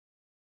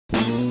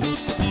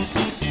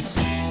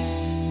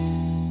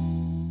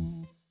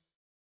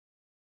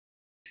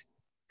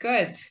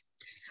Good.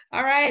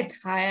 All right.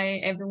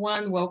 Hi,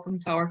 everyone. Welcome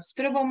to our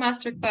Hospitable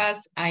Masterclass.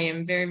 I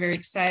am very, very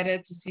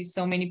excited to see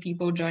so many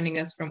people joining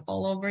us from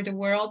all over the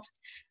world.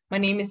 My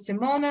name is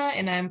Simona,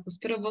 and I'm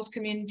Hospitable's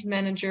community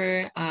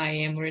manager. I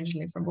am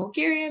originally from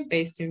Bulgaria,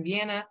 based in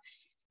Vienna.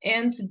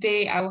 And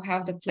today I will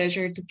have the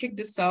pleasure to kick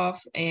this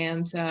off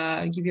and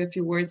give you a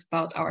few words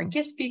about our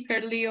guest speaker,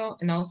 Leo,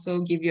 and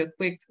also give you a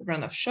quick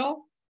run of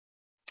show.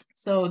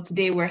 So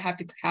today we're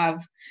happy to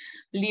have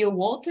Leo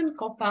Walton,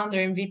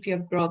 co-founder and VP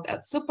of Growth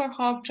at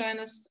SUPERHOG, join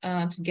us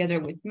together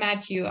with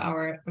Matthew,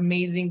 our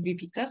amazing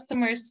VP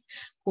customers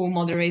who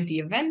moderate the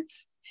event.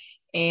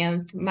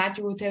 And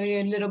Matthew will tell you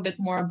a little bit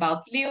more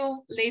about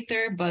Leo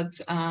later, but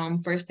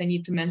first I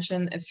need to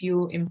mention a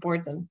few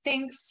important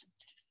things.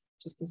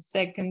 Just a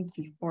second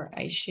before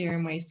I share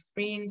my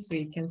screen so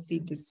you can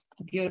see this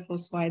beautiful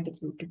slide that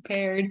we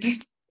prepared.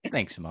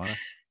 Thanks, Simona.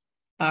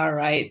 All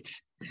right.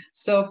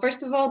 So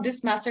first of all,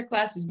 this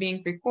masterclass is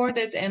being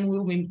recorded and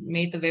will be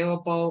made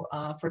available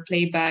for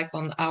playback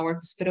on our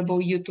Hospitable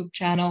YouTube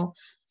channel.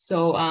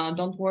 So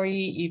don't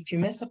worry if you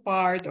miss a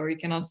part or you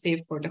cannot stay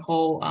for the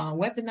whole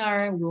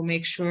webinar. We'll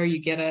make sure you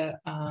get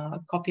a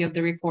copy of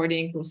the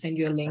recording. We'll send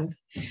you a link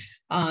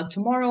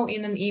tomorrow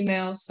in an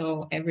email,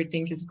 so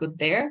everything is good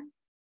there.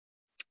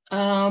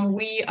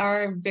 We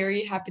are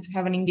very happy to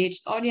have an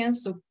engaged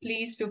audience, so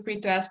please feel free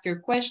to ask your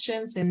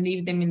questions and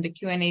leave them in the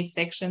Q&A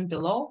section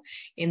below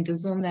in the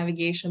Zoom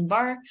navigation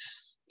bar.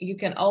 You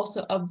can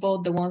also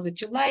upvote the ones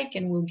that you like,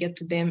 and we'll get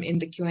to them in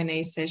the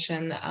Q&A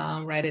session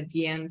right at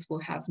the end. We'll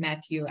have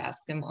Matthew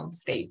ask them on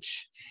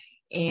stage.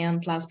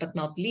 And last but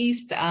not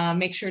least,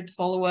 make sure to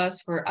follow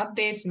us for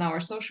updates on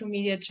our social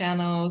media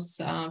channels,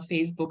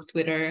 Facebook,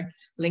 Twitter,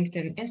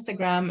 LinkedIn,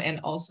 Instagram, and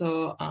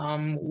also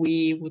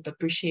we would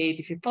appreciate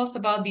if you post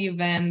about the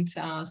event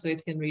so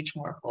it can reach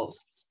more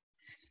hosts.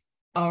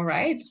 All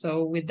right,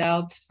 so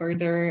without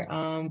further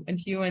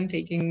ado and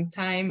taking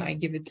time, I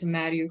give it to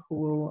Matthew, who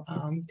will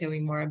tell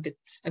you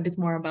a bit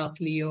more about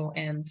Leo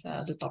and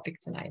the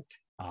topic tonight.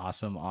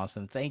 Awesome.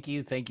 Thank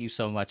you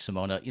so much,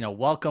 Simona.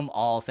 Welcome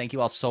all. Thank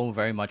you all so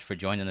very much for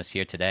joining us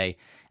here today.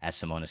 As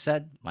Simona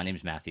said, my name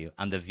is Matthew.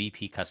 I'm the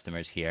VP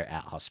Customers here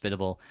at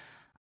Hospitable.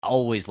 I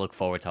always look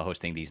forward to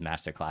hosting these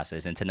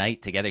masterclasses. And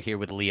tonight, together here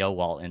with Leo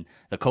Walton,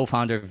 the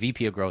co-founder,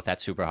 VP of Growth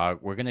at SUPERHOG,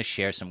 we're going to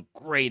share some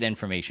great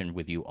information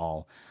with you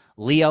all.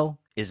 Leo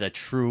is a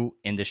true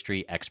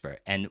industry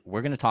expert, and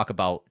we're going to talk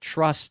about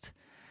trust,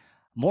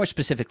 more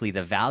specifically,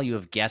 the value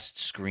of guest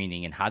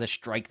screening and how to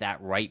strike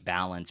that right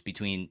balance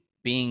between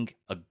having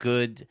a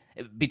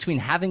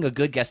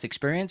good guest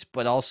experience,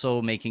 but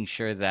also making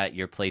sure that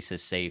your place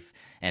is safe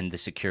and the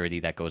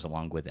security that goes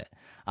along with it.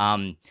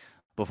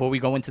 Before we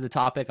go into the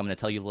topic, I'm going to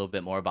tell you a little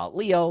bit more about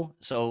Leo.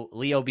 So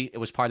Leo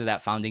was part of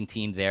that founding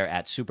team there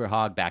at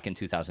SUPERHOG back in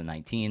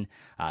 2019,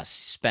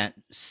 spent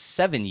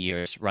 7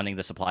 years running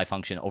the supply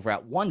function over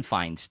at One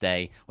Fine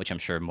Stay, which I'm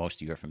sure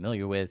most of you are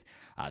familiar with.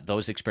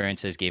 Those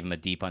experiences gave him a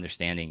deep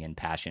understanding and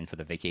passion for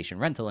the vacation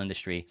rental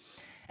industry.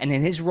 And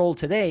in his role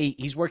today,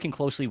 he's working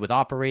closely with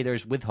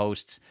operators, with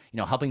hosts,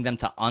 helping them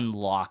to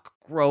unlock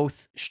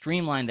growth,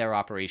 streamline their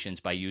operations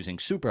by using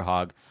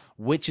SUPERHOG,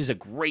 which is a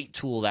great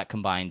tool that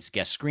combines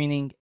guest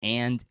screening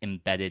and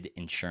embedded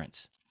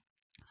insurance.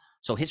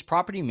 So his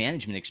property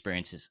management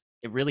experiences,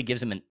 it really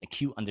gives him an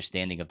acute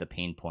understanding of the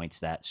pain points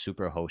that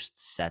SuperHost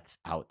sets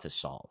out to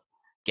solve.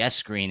 Guest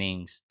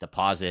screenings,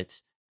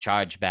 deposits,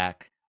 chargeback,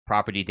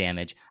 property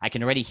damage. I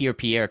can already hear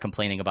Pierre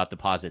complaining about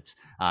deposits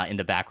in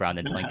the background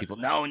and telling people,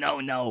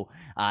 no.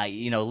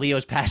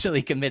 Leo's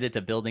passionately committed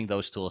to building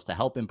those tools to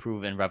help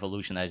improve and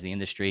revolutionize the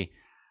industry.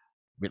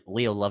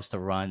 Leo loves to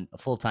run, a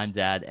full-time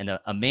dad, and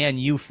a Man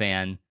U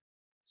fan.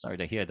 Sorry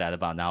to hear that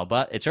about now,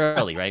 but it's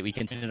early, right? We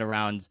continue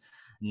around.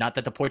 Not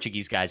that the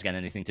Portuguese guys got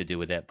anything to do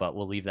with it, but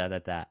we'll leave that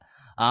at that.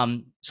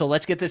 So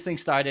let's get this thing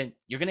started.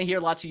 You're going to hear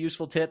lots of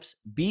useful tips.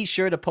 Be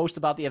sure to post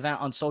about the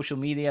event on social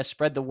media,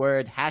 spread the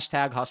word,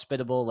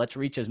 #Hospitable. Let's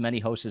reach as many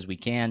hosts as we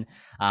can.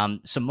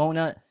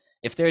 Simona,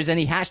 if there's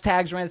any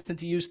hashtags or anything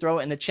to use, throw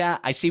it in the chat.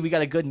 I see we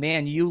got a good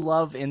Man U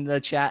love in the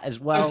chat as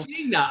well. I've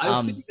seen that.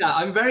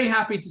 I'm very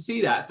happy to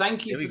see that.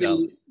 Thank you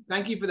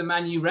for the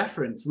Man U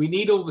reference. We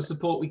need all the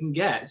support we can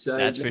get. So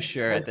that's for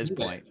sure at this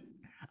point.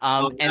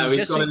 And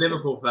we've got a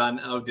Liverpool fan.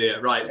 Oh dear.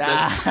 Right.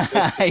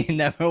 You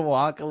never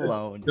walk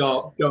alone.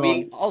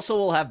 We also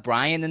will have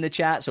Brian in the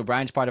chat. So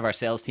Brian's part of our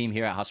sales team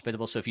here at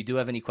Hospitable. So if you do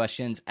have any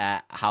questions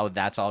at how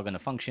that's all going to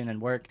function and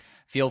work,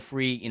 feel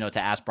free, to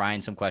ask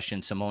Brian some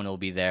questions. Simona will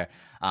be there.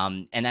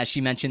 And as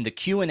she mentioned, the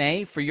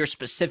Q&A for your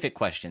specific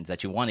questions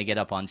that you want to get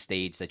up on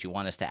stage, that you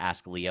want us to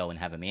ask Leo and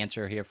have him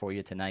answer here for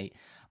you tonight.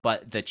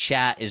 But the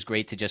chat is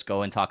great to just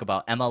go and talk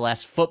about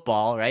MLS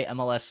football, right?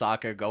 MLS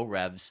soccer, go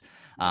Revs,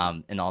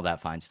 and all that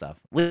fine stuff.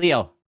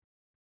 Leo,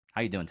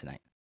 how are you doing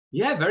tonight?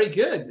 Yeah, very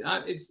good.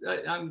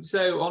 I'm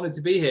so honored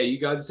to be here. You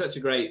guys are such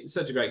a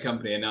great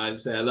company, and I'd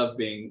say I love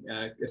being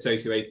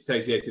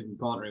associated and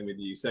partnering with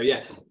you. So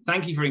yeah,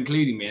 thank you for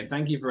including me, and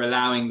thank you for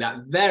allowing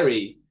that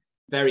very,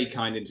 very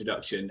kind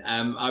introduction.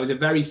 I was a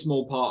very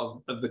small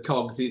part of the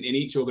cogs in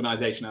each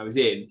organization I was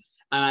in,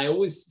 and I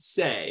always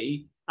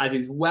say as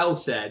is well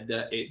said,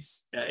 that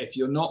it's if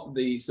you're not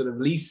the sort of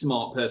least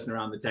smart person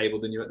around the table,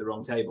 then you're at the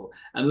wrong table.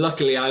 And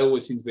luckily, I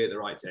always seem to be at the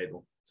right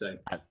table. So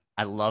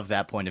I love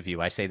that point of view.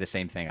 I say the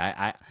same thing.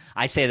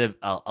 I say that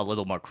a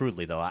little more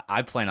crudely, though.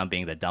 I plan on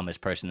being the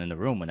dumbest person in the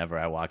room whenever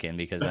I walk in,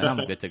 because then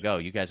I'm good to go.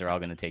 You guys are all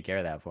going to take care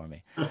of that for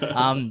me.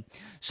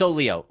 So,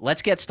 Leo,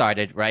 let's get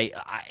started, right?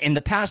 In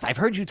the past, I've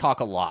heard you talk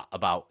a lot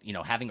about,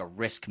 having a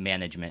risk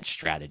management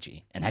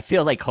strategy. And I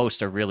feel like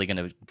hosts are really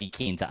going to be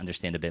keen to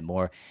understand a bit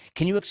more.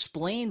 Can you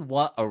explain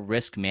what a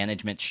risk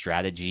management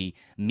strategy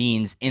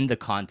means in the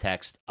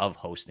context of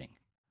hosting?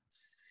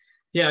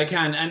 Yeah, I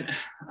can. And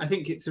I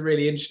think it's a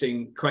really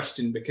interesting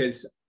question,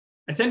 because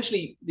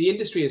essentially the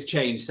industry has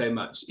changed so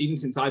much, even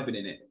since I've been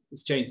in it.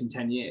 It's changed in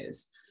 10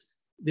 years.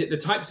 The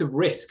types of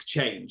risk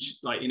change.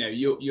 Like,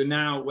 you're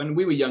now, when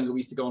we were younger, we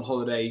used to go on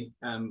holiday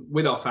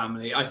with our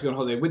family. I used to go on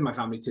holiday with my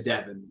family to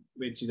Devon,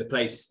 which is a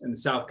place in the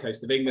south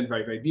coast of England,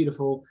 very, very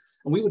beautiful.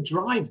 And we would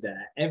drive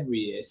there every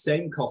year,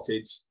 same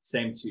cottage,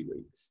 same 2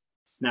 weeks.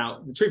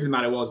 Now, the truth of the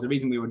matter was, the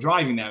reason we were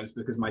driving there was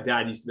because my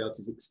dad used to be able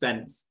to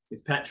expense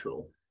his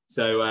petrol.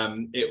 So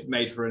it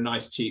made for a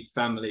nice, cheap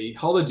family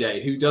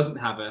holiday. Who doesn't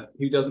have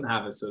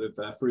a sort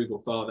of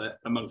frugal father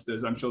amongst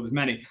us? I'm sure there's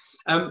many.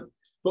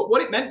 But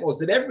what it meant was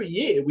that every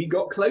year we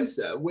got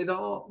closer with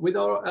our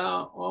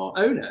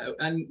owner,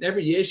 and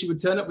every year she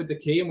would turn up with the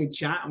key, and we'd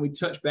chat and we'd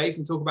touch base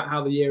and talk about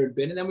how the year had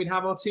been, and then we'd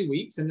have our 2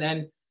 weeks, and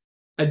then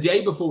a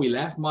day before we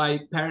left,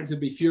 my parents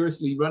would be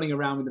furiously running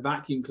around with the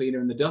vacuum cleaner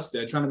and the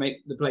duster trying to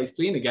make the place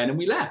clean again, and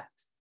we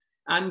left.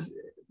 And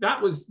that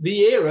was the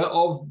era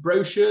of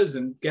brochures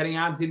and getting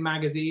ads in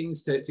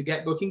magazines to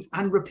get bookings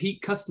and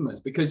repeat customers,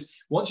 because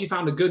once you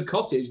found a good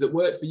cottage that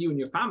worked for you and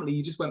your family,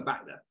 you just went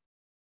back there.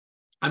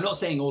 I'm not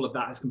saying all of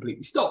that has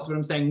completely stopped, but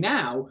I'm saying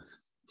now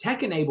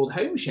tech-enabled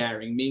home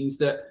sharing means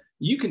that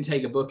you can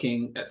take a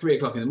booking at 3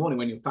 o'clock in the morning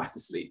when you're fast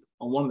asleep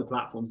on one of the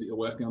platforms that you're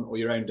working on, or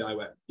your own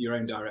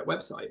direct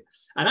website.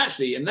 And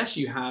actually, unless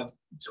you have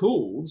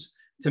tools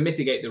to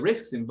mitigate the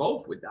risks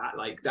involved with that,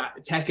 like that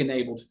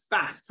tech-enabled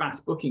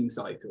fast booking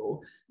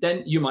cycle,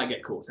 then you might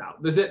get caught out.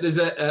 There's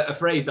a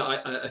phrase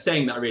a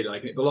saying that I really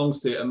like, and it belongs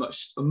to a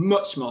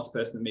much smarter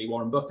person than me,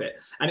 Warren Buffett,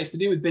 and it's to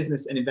do with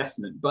business and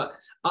investment. But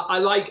I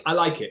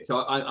like it,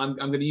 so I'm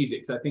going to use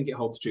it because I think it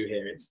holds true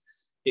here.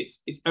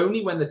 It's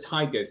only when the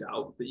tide goes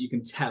out that you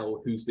can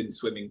tell who's been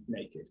swimming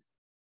naked,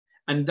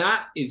 and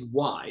that is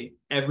why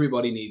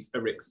everybody needs a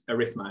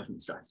risk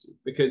management strategy.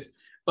 Because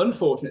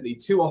unfortunately,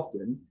 too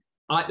often,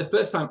 the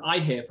first time I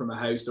hear from a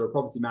host or a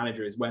property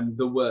manager is when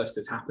the worst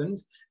has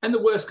happened, and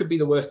the worst could be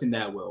the worst in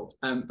their world.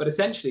 But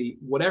essentially,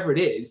 whatever it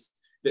is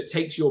that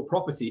takes your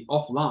property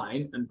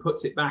offline and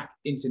puts it back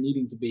into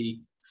needing to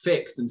be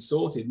fixed and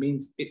sorted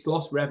means it's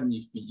lost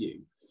revenue for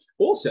you.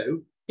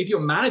 Also, if you're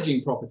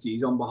managing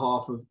properties on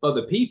behalf of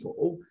other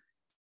people,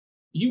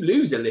 you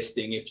lose a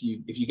listing if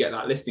you get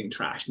that listing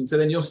trashed. And so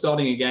then you're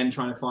starting again,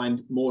 trying to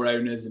find more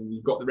owners, and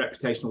you've got the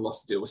reputational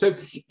loss to deal with. So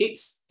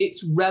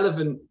it's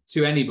relevant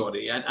to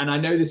anybody. And I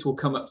know this will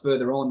come up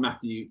further on,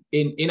 Matthew,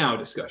 in our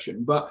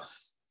discussion, but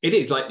it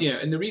is like,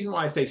 and the reason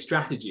why I say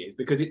strategy is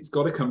because it's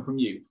got to come from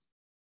you.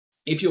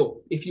 If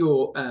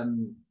your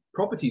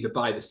properties are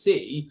by the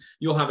sea,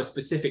 you'll have a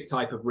specific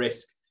type of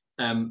risk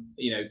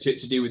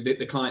to do with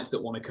the clients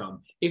that want to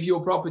come. If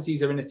your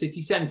properties are in a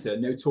city centre,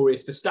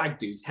 notorious for stag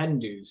do's, hen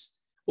do's,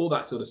 all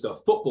that sort of stuff,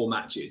 football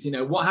matches,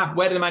 what happened?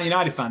 Where do the Man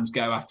United fans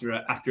go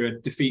after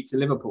a defeat to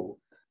Liverpool?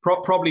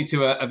 Probably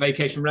to a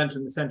vacation rental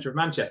in the centre of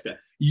Manchester.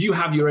 You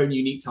have your own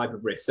unique type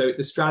of risk. So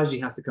the strategy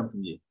has to come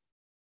from you.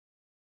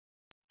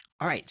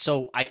 All right.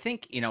 So I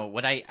think,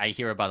 what I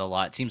hear about a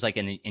lot, it seems like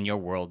in your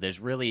world, there's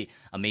really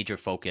a major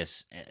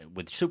focus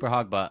with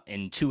SUPERHOG, but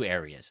in 2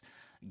 areas: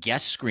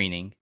 guest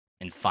screening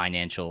and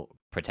financial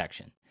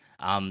protection.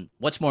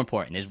 What's more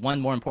important? Is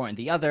one more important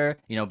than the other,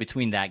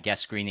 between that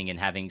guest screening and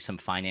having some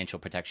financial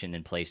protection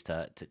in place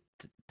to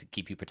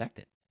keep you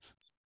protected?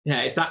 Yeah,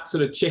 it's that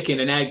sort of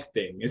chicken and egg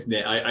thing, isn't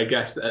it? I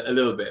guess a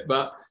little bit.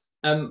 But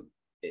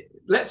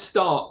let's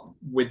start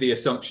with the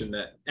assumption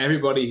that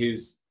everybody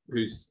who's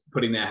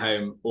putting their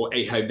home or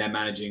a home they're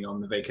managing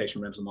on the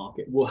vacation rental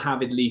market will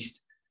have at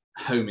least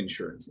home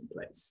insurance in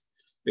place.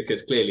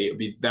 Because clearly it would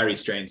be very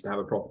strange to have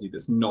a property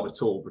that's not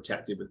at all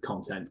protected with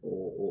content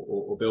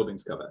or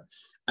buildings cover.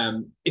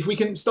 If we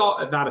can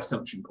start at that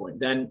assumption point,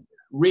 then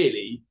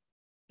really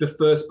the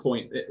first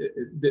point,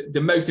 the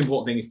most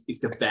important thing is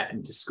to vet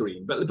and to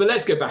screen. But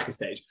let's go back a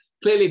stage.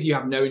 Clearly, if you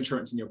have no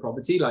insurance in your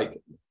property,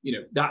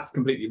 that's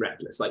completely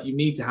reckless. Like you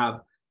need to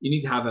have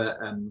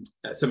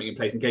something in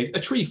place in case a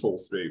tree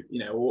falls through,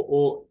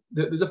 or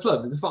there's a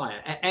flood, there's a fire,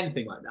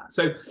 anything like that.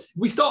 So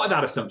we start at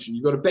that assumption.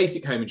 You've got a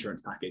basic home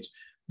insurance package.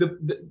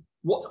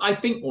 What's I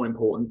think more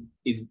important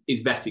is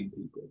vetting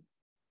people.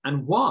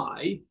 And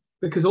why?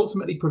 Because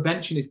ultimately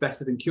prevention is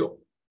better than cure.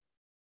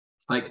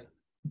 Like,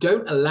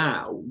 don't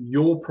allow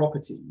your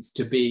properties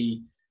to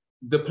be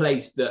the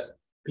place that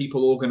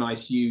people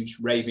organize huge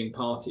raving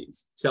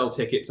parties, sell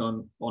tickets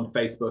on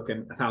Facebook,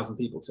 and 1,000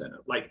 people turn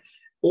up. Like,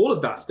 all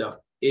of that stuff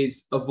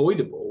is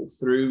avoidable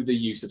through the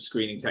use of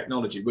screening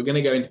technology. We're going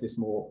to go into this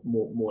more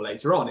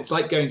later on. It's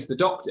like going to the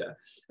doctor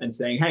and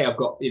saying, hey, I've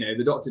got,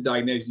 the doctor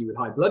diagnosed you with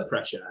high blood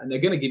pressure, and they're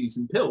going to give you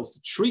some pills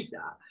to treat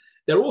that.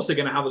 They're also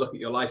going to have a look at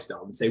your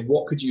lifestyle and say,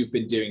 what could you have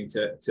been doing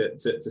to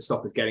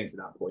stop us getting to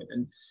that point?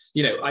 And,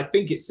 I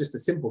think it's just a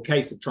simple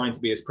case of trying to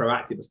be as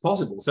proactive as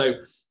possible. So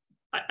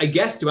I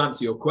guess to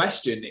answer your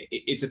question,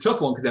 it's a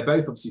tough one because they're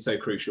both obviously so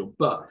crucial,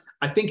 but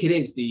I think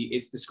it's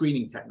the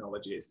screening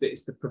technology,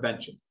 it's the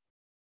prevention.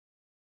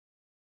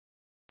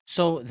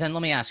 So then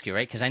let me ask you,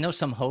 right? Because I know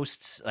some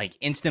hosts like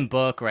Instant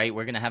Book, right?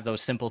 We're going to have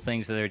those simple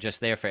things that are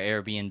just there for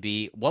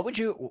Airbnb. What would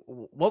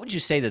you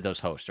say to those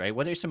hosts, right?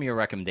 What are some of your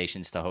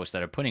recommendations to hosts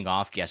that are putting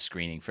off guest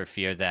screening for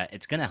fear that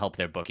it's going to help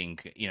their booking,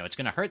 it's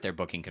going to hurt their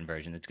booking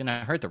conversion. It's going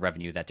to hurt the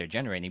revenue that they're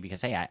generating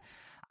because, hey,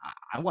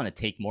 I want to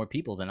take more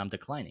people than I'm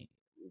declining.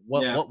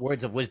 What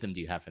words of wisdom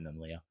do you have for them,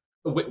 Leo?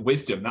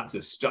 Wisdom, that's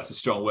a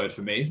strong word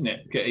for me, isn't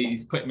it?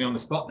 He's putting me on the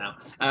spot now.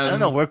 I don't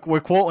know. We're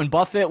quoting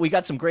Buffett. We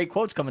got some great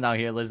quotes coming out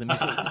here, Liz. You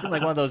seem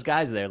like one of those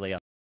guys there, Leo.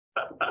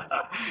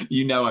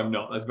 I'm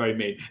not. That's very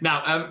mean.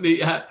 Now,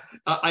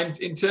 I'm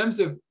in terms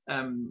of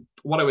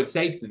what I would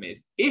say to them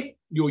is, if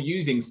you're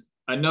using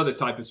another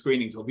type of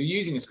screening tool, if you're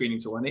using a screening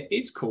tool and it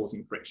is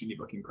causing friction in your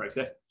booking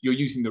process, you're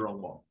using the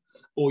wrong one,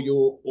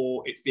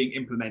 or it's being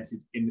implemented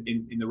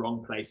in the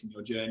wrong place in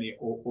your journey,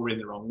 or in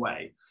the wrong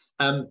way.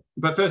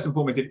 But first and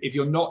foremost, if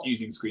you're not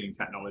using screening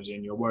technology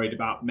and you're worried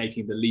about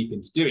making the leap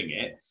into doing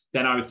it,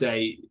 then I would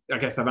say, I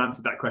guess I've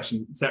answered that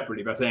question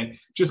separately by saying,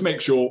 just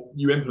make sure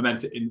you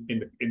implement it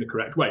in the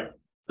correct way.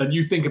 And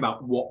you think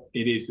about what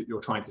it is that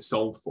you're trying to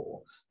solve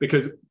for,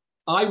 because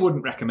I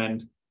wouldn't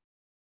recommend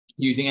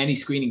using any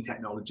screening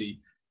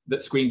technology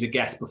that screens a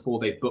guest before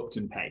they've booked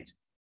and paid.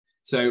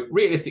 So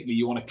realistically,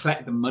 you want to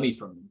collect the money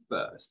from them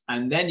first,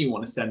 and then you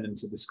want to send them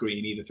to the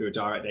screen either through a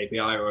direct API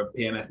or a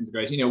PMS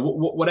integration,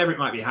 whatever it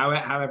might be,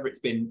 however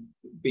it's being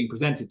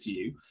presented to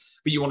you.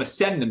 But you want to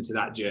send them to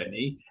that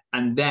journey,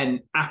 and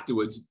then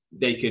afterwards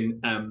they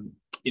can,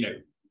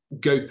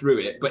 go through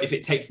it. But if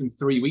it takes them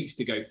 3 weeks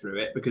to go through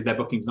it because their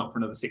booking's not for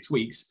another 6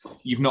 weeks,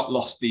 you've not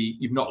lost the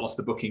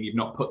booking, you've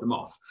not put them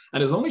off.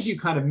 And as long as you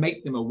kind of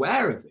make them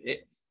aware of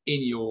it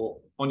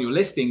on your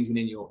listings and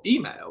in your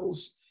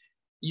emails,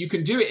 you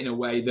can do it in a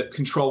way that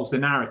controls the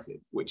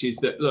narrative, which is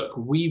that, look,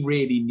 we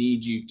really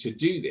need you to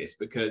do this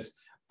because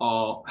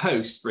our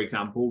hosts, for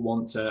example,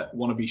 want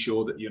to be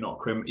sure that you're not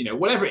criminal,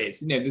 whatever it is.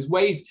 There's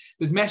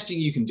messaging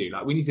you can do.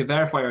 Like, we need to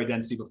verify your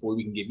identity before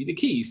we can give you the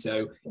keys.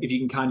 So if you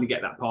can kindly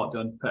get that part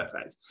done,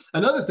 perfect.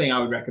 Another thing I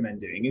would recommend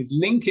doing is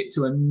link it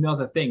to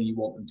another thing you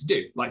want them to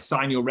do, like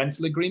sign your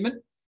rental agreement.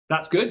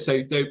 That's good. So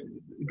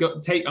I'm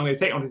going to take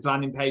on this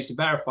landing page to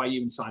verify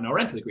you and sign our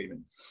rental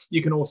agreement.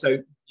 You can also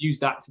use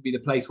that to be the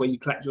place where you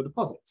collect your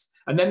deposits.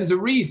 And then there's a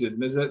reason.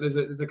 There's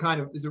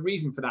a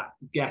reason for that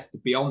guest to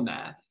be on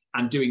there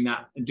and doing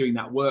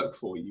that work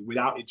for you,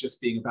 without it just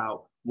being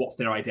about what's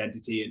their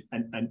identity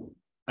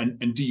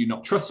and do you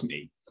not trust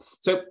me.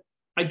 So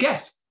I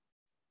guess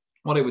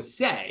what I would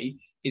say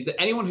is that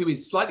anyone who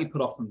is slightly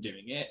put off from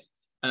doing it,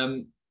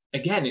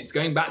 again, it's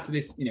going back to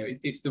this,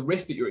 it's the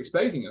risk that you're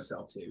exposing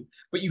yourself to,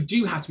 but you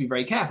do have to be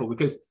very careful,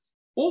 because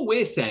all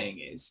we're saying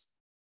is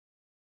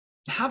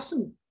have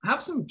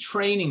some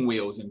training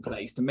wheels in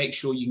place to make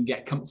sure you can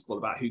get comfortable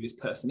about who this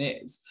person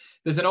is.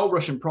 There's an old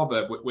Russian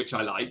proverb, which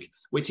I like,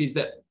 which is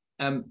that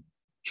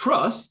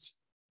trust,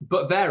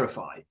 but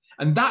verify.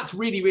 And that's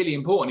really, really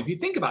important. If you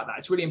think about that,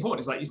 it's really important.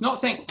 It's like, it's not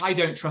saying, I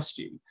don't trust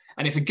you.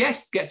 And if a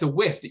guest gets a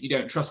whiff that you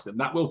don't trust them,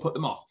 that will put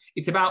them off.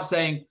 It's about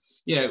saying,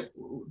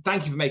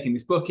 thank you for making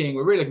this booking.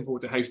 We're really looking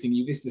forward to hosting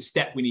you. This is the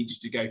step we need you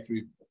to go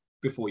through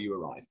before you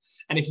arrive.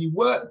 And if you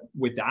work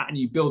with that and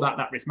you build out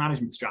that risk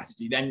management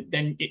strategy,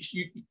 then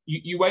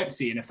you won't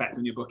see an effect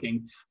on your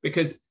booking,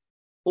 because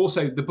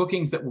also the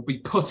bookings that will be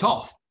put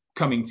off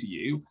coming to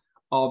you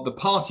are the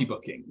party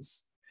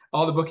bookings,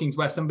 are the bookings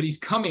where somebody's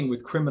coming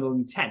with criminal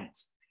intent.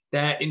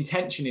 Their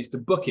intention is to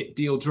book it,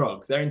 deal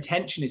drugs. Their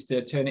intention is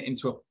to turn it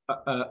into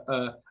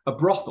a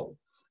brothel,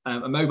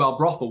 a mobile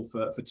brothel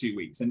for 2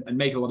 weeks and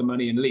make a lot of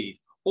money and leave.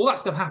 All that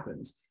stuff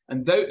happens.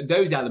 And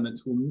those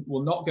elements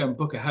will not go and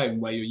book a home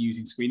where you're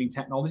using screening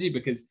technology,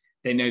 because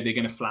they know they're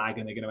going to flag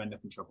and they're going to end up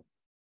in trouble.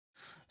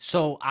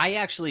 So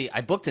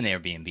I booked an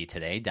Airbnb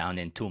today down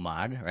in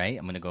Tumar, right?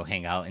 I'm going to go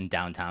hang out in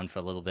downtown for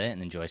a little bit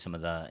and enjoy some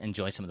of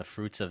the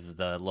fruits of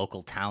the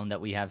local town that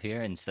we have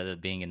here, instead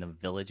of being in the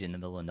village in the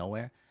middle of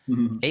nowhere.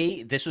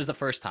 Mm-hmm. This was the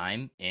first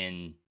time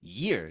in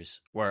years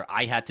where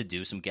I had to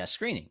do some guest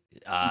screening.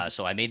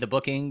 So I made the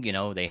booking.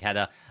 They had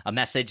a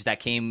message that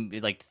came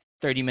like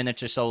 30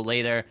 minutes or so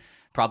later.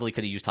 Probably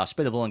could have used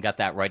Hospitable and got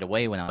that right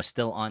away when I was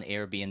still on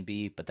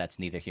Airbnb, but that's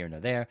neither here nor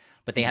there.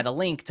 But they had a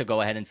link to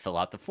go ahead and fill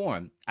out the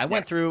form. I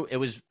went through. It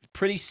was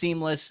pretty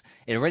seamless.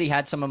 It already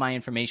had some of my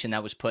information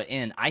that was put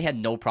in. I had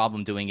no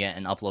problem doing it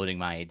and uploading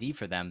my ID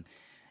for them.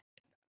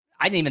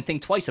 I didn't even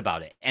think twice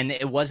about it. And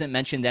it wasn't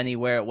mentioned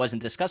anywhere. It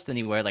wasn't discussed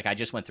anywhere. Like, I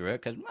just went through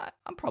it because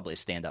I'm probably a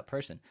stand-up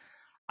person.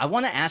 I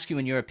want to ask you,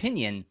 in your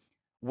opinion,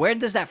 where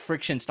does that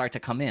friction start to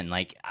come in?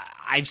 Like,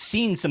 I've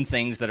seen some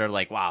things that are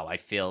like, wow, I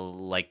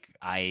feel like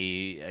a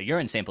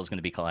urine sample is going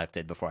to be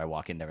collected before I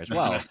walk in there as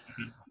well.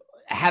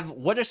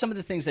 What are some of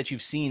the things that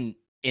you've seen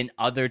in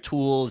other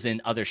tools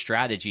and other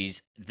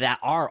strategies that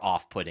are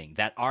off-putting,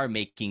 that are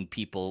making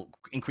people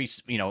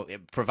increase,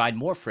 provide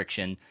more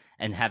friction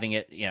and having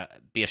it,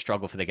 be a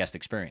struggle for the guest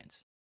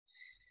experience?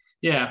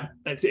 Yeah,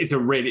 it's a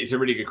really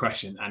good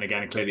question, and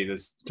again, clearly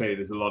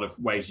there's a lot of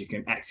ways you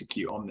can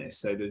execute on this.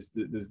 So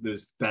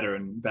there's better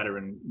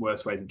and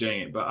worse ways of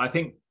doing it. But I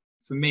think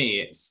for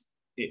me,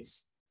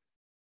 it's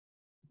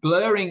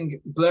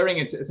blurring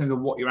in terms of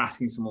what you're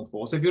asking someone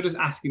for. So if you're just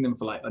asking them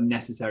for like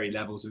unnecessary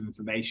levels of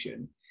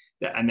information,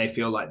 and they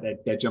feel like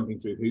they're jumping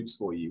through hoops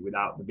for you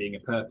without there being a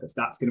purpose,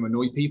 that's going to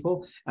annoy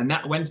people. And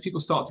that when people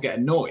start to get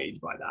annoyed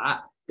by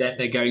that,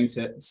 they're going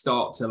to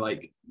start to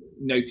like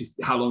notice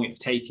how long it's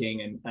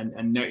taking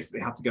and notice they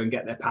have to go and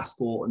get their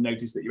passport and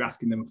notice that you're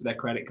asking them for their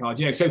credit card.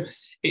 So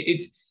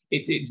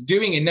it's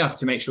doing enough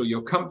to make sure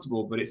you're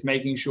comfortable, but it's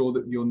making sure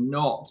that you're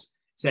not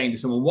saying to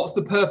someone, what's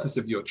the purpose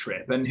of your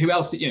trip? And who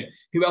else are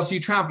you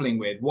traveling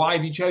with? Why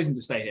have you chosen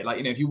to stay here?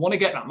 Like, if you want to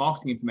get that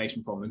marketing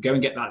information from them, go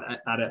and get that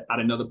at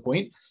another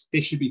point.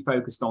 This should be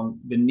focused on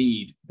the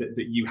need that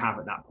you have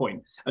at that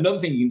point. Another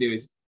thing you can do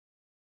is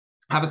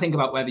have a think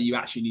about whether you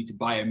actually need to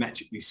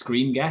biometrically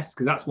screen guests,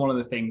 because that's one of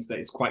the things that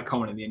is quite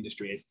common in the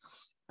industry is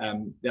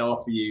they'll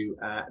offer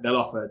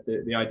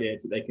the idea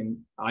that they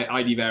can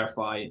ID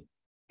verify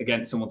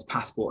against someone's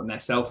passport and their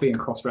selfie and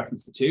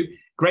cross-reference the two.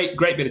 Great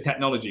bit of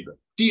technology, but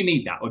do you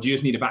need that, or do you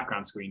just need a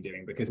background screen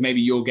doing? Because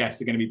maybe your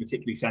guests are going to be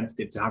particularly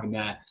sensitive to having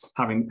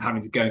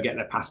to go and get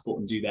their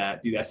passport and do their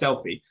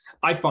selfie.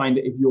 I find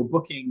that if your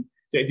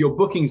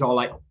bookings are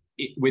like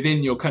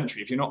within your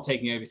country, if you're not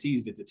taking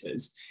overseas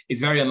visitors,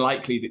 it's very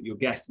unlikely that your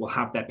guest will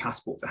have their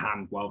passport to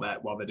hand while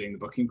they're doing the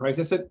booking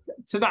process.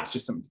 So that's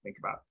just something to think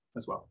about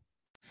as well.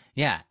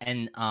 Yeah,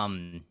 and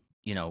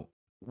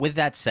with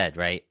that said,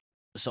 right?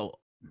 So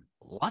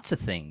lots of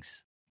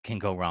things can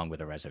go wrong with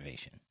a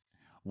reservation.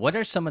 What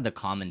are some of the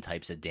common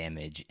types of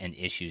damage and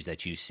issues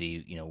that you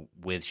see,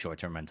 with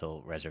short-term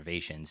rental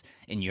reservations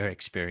in your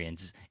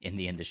experience in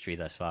the industry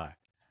thus far?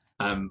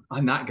 I'm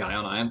that guy,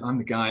 aren't I? I'm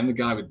the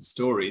guy with the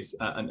stories,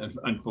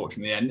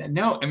 unfortunately. And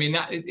no, I mean,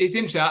 it's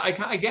interesting.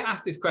 I get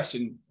asked this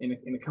question in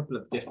a couple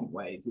of different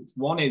ways.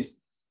 One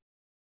is,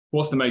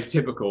 what's the most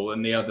typical,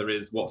 and the other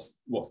is what's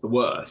the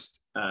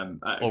worst,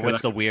 or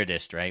what's the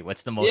weirdest, right?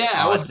 What's the most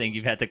odd thing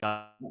you've had to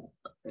go?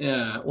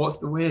 Yeah, what's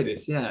the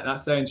weirdest? Yeah,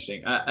 that's so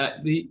interesting.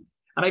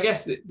 And I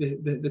guess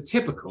the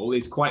typical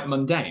is quite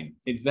mundane.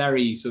 It's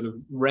very sort of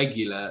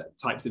regular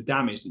types of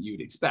damage that you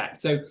would expect.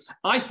 So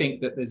I think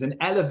that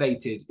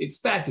it's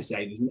fair to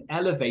say there's an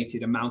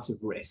elevated amount of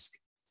risk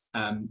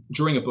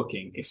during a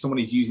booking if someone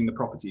is using the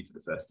property for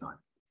the first time.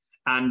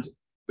 And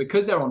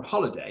because they're on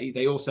holiday,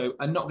 they also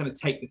are not going to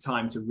take the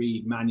time to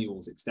read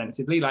manuals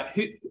extensively. Like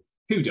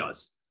who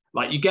does?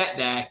 Like, you get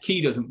there,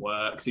 key doesn't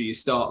work, so you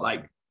start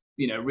like,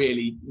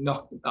 really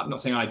not. I'm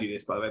not saying I do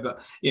this, by the way,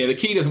 but the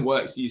key doesn't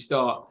work, so you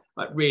start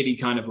like really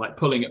kind of like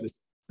pulling at the.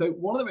 So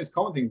one of the most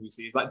common things we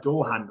see is like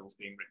door handles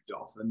being ripped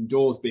off and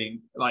doors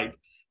being like,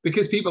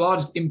 because people are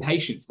just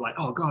impatient. It's like,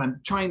 oh God, I'm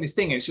trying this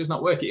thing and it's just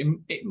not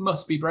working. It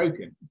must be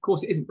broken. Of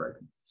course, it isn't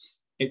broken.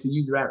 It's a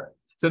user error.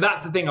 So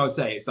that's the thing I would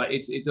say. It's like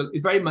it's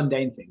very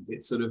mundane things.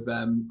 It's sort of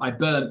I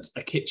burnt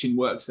a kitchen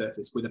work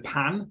surface with a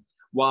pan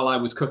while I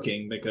was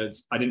cooking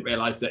because I didn't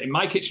realize that in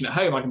my kitchen at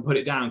home I can put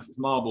it down because it's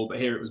marble, but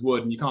here it was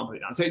wood and you can't put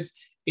it down. So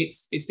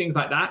it's things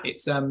like that.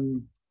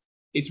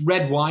 It's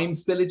red wine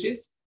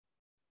spillages,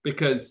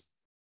 because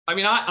I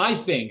mean I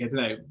think, I don't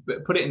know,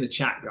 but put it in the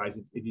chat, guys,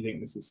 if you think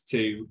this is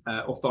too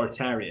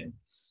authoritarian.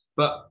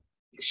 But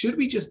should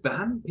we just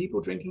ban people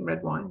drinking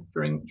red wine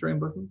during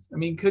bookings? I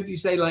mean, could you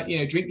say like,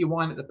 drink your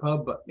wine at the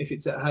pub, but if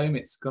it's at home,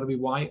 it's got to be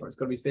white or it's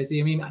got to be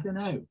fizzy? I mean, I don't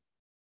know.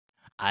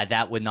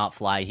 That would not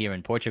fly here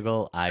in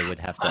Portugal. I would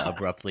have to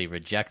abruptly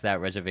reject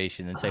that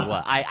reservation and say,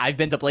 well, I've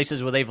been to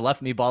places where they've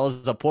left me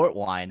bottles of port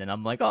wine, and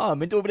I'm like, oh,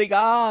 muito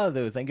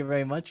obrigado. Thank you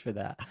very much for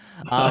that.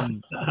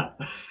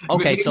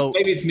 Okay, so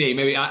maybe it's me.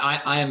 Maybe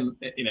I am,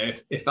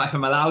 if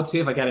I'm allowed to,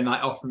 if I get a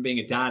night off from being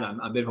a dad, I'm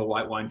a bit of a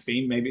white wine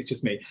fiend. Maybe it's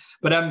just me.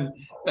 But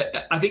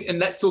I think, and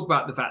let's talk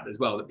about the fact as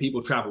well that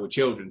people travel with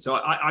children. So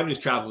I've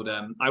just traveled.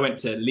 I went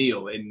to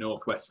Lille in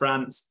northwest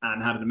France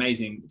and had an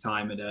amazing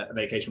time at a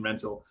vacation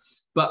rental.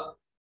 But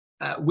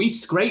we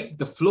scraped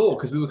the floor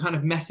because we were kind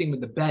of messing with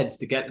the beds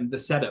to get the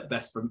setup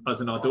best for us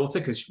and our daughter,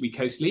 because we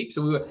co-sleep.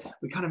 So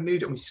we kind of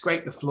moved it and we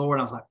scraped the floor,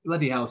 and I was like,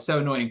 bloody hell, so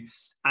annoying.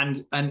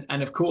 And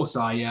of course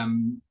I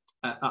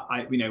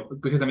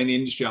because I'm in the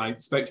industry, I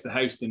spoke to the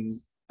host and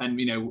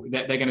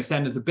they're going to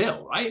send us a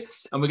bill, right?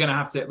 And we're going to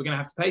have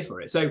to pay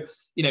for it. So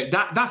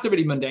that's the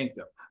really mundane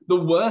stuff. The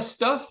worst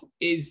stuff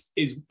is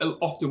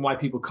often why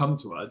people come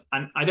to us,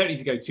 and I don't need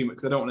to go too much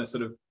because I don't want to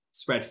sort of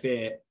spread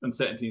fear,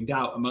 uncertainty, and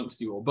doubt amongst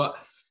you all, but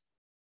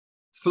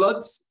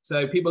floods.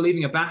 So people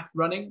leaving a bath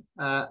running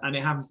and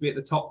it happens to be at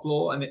the top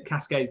floor and it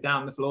cascades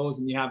down the floors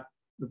and you have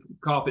the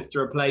carpets to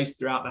replace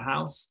throughout the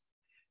house.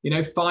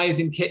 Fires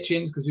in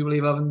kitchens because people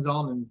leave ovens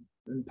on and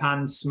and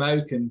pans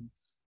smoke,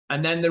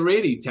 and then the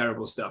really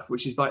terrible stuff,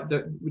 which is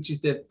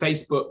the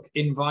Facebook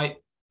invite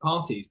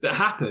parties that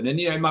happen. And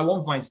in my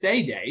One Fine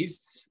Stay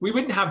days, we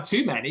wouldn't have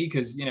too many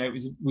because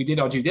we did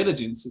our due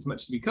diligence as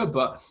much as we could,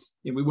 but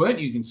we weren't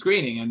using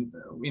screening.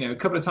 And a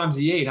couple of times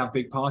a year you'd have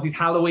big parties,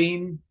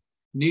 Halloween,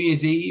 New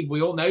Year's Eve.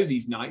 We all know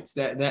these nights.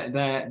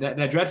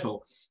 They're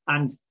dreadful,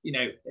 and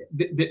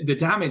the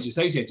damage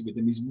associated with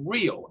them is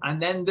real.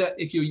 And then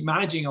if you're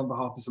managing on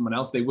behalf of someone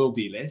else, they will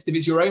delist. If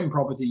it's your own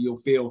property, you'll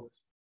feel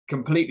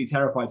completely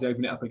terrified to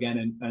open it up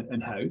again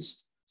and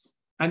host.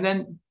 And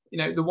then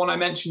the one I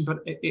mentioned, but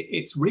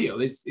it's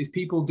real, is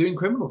people doing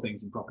criminal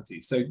things in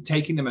properties. So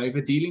taking them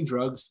over, dealing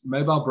drugs,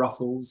 mobile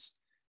brothels,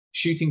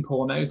 shooting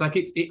pornos. Like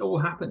it all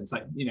happens.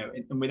 Like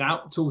and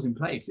without tools in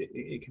place,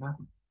 it can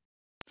happen.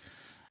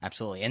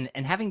 Absolutely.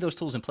 And having those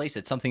tools in place,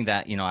 it's something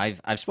that,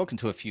 I've spoken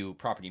to a few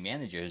property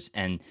managers,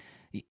 and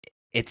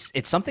it's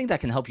something that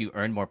can help you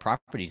earn more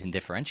properties and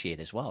differentiate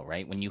as well,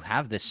 right? When you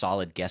have this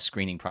solid guest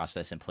screening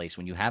process in place,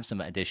 when you have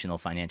some additional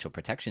financial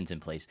protections in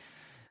place,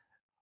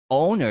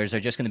 owners are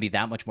just going to be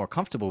that much more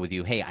comfortable with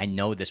you. Hey, I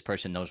know this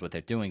person knows what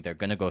they're doing. They're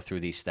going to go through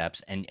these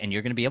steps, and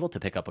you're going to be able to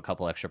pick up a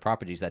couple extra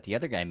properties that the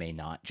other guy may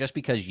not, just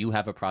because you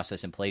have a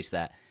process in place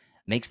that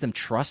makes them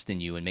trust in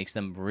you and makes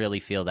them really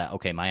feel that,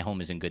 okay, my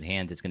home is in good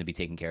hands. It's going to be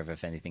taken care of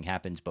if anything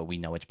happens, but we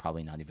know it's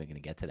probably not even going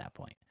to get to that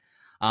point.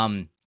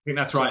 I think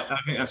that's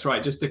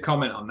right. Just to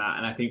comment on that,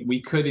 and I think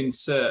we could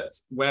insert,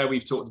 where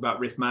we've talked about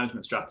risk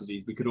management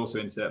strategies, we could also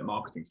insert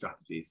marketing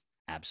strategies.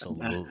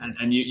 Absolutely.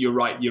 And you're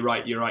right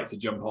to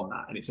jump on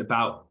that. And it's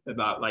about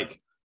like,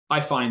 I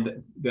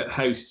find that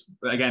hosts,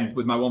 again,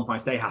 with my One Fine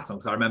Stay hat on,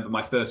 because I remember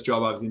my first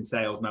job, I was in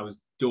sales and I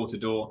was door to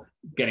door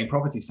getting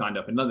properties signed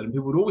up in London. And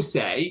people would always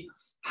say,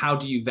 how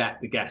do you vet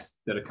the guests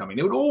that are coming?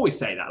 They would always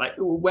say that, like,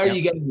 where are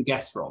you getting the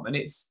guests from? And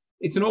it's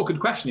an awkward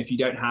question if you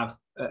don't have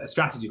a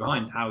strategy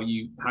behind how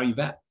you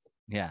vet.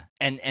 Yeah.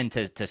 And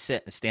to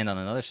stand on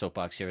another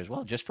soapbox here as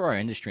well, just for our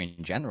industry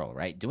in general,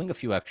 right? Doing a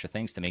few extra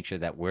things to make sure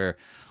that we're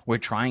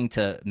trying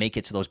to make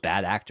it so those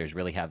bad actors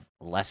really have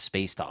less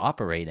space to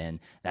operate in.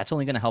 That's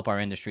only going to help our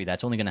industry.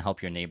 That's only going to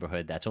help your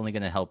neighborhood. That's only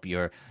going to help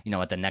your,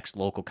 at the next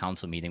local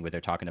council meeting where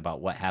they're talking about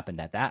what happened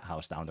at that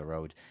house down the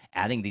road.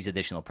 Adding these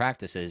additional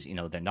practices,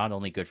 they're not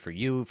only good for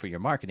you, for your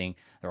marketing,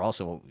 they're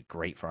also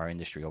great for our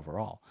industry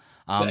overall.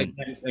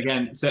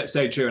 Again,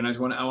 so true. And I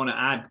want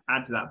to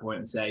add to that point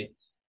and say,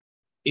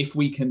 if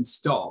we can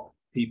stop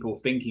people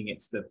thinking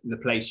it's the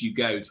place you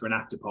go to an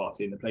after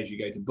party and the place you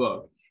go to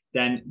book,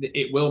 then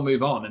it will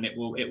move on, and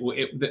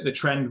the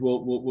trend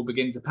will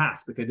begin to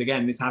pass, because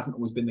again, this hasn't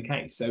always been the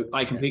case. So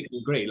I completely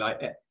agree.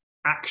 Like,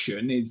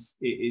 action is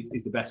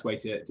the best way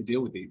to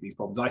deal with these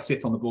problems. I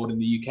sit on the board in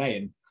the UK,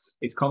 and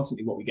it's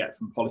constantly what we get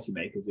from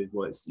policymakers is,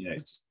 well, it's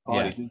just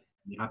parties. Yeah.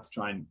 You have to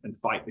try and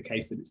fight the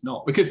case that it's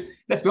not, because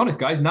let's be honest,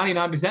 guys,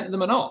 99% of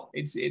them are not.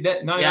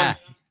 99%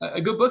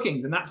 are good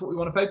bookings, and that's what we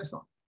want to focus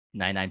on.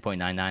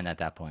 99.99 at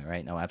that point,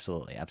 right? No,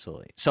 absolutely.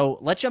 So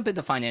let's jump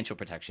into financial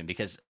protection,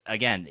 because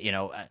again,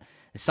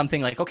 something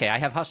like, okay, I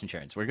have house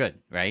insurance, we're good,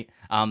 right?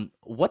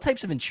 What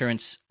types of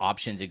insurance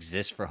options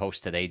exist for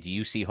hosts today? Do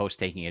you see hosts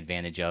taking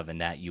advantage of,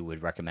 and that you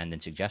would recommend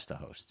and suggest to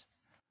hosts?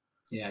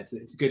 Yeah,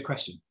 it's a good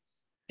question.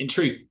 In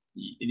truth,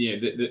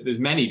 there's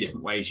many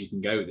different ways you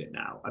can go with it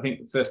now. I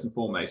think first and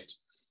foremost,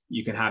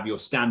 you can have your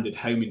standard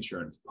home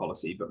insurance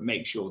policy, but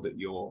make sure that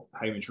your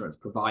home insurance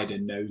provider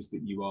knows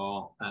that you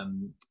are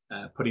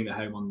putting the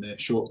home on the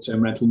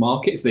short-term rental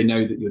market, so they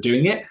know that you're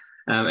doing it.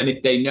 And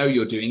if they know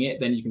you're doing it,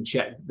 then you can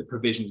check the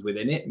provisions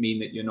within it, mean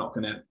that you're not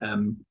going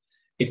to,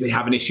 if they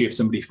have an issue, if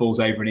somebody falls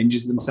over and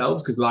injures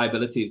themselves, because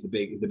liability is the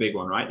big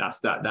one, right? That's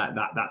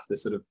the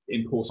sort of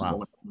important one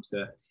when it comes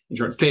to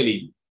insurance.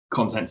 Clearly,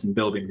 contents and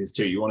buildings is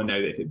too. You want to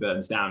know that if it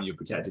burns down, you're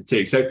protected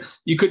too. So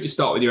you could just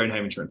start with your own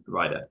home insurance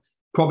provider.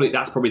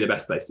 That's probably the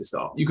best place to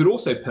start. You could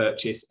also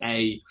purchase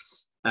a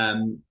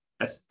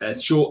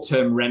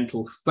short-term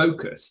rental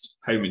focused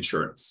home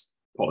insurance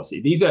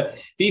policy.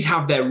 These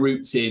have their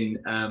roots in.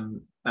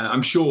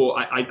 I'm sure.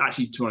 I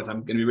actually, to be honest,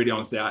 I'm going to be really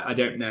honest. I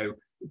don't know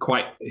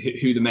quite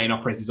who the main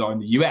operators are in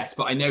the US,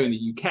 but I know in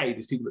the UK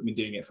there's people that have been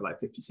doing it for like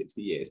 50,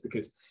 60 years,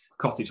 because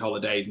cottage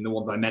holidays and the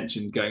ones I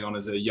mentioned going on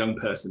as a young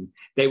person,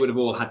 they would have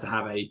all had to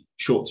have a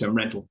short-term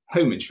rental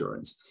home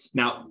insurance.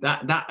 Now,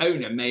 that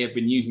owner may have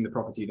been using the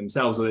property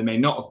themselves, or they may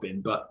not have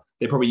been, but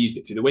they probably used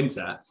it through the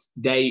winter.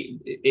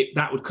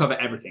 That would cover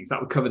everything. So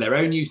that would cover their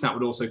own use. That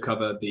would also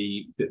cover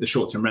the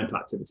short-term rental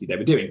activity they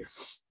were doing.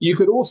 You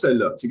could also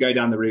look to go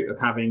down the route of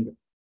having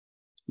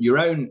your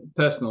own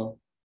personal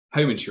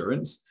home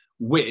insurance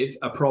with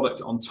a product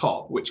on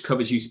top, which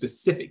covers you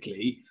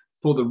specifically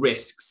for the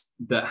risks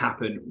that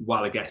happen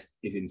while a guest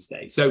is in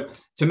stay. So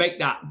to make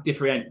that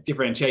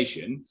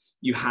differentiation,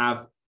 you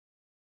have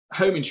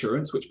home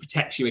insurance, which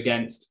protects you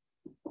against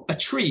a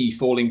tree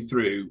falling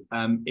through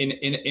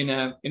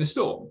in a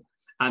storm,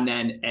 and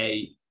then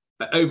a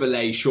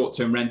overlay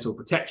short-term rental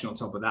protection on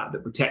top of that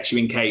protects you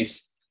in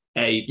case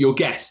your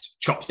guest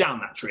chops down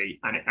that tree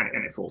and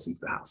it falls into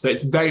the house. So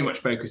it's very much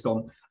focused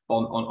on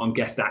on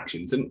guest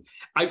actions. And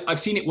I've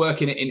seen it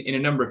work in a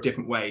number of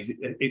different ways.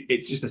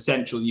 It's just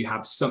essential you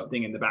have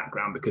something in the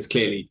background, because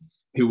clearly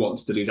who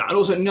wants to lose that? And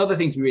also another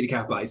thing to be really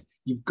careful about is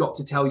you've got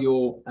to tell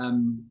you've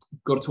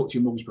got to talk to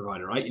your mortgage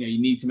provider, right? You know,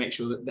 you need to make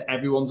sure that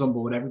everyone's on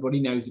board,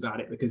 everybody knows about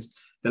it, because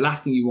the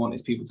last thing you want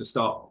is people to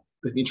start,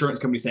 the insurance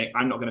company saying,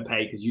 I'm not going to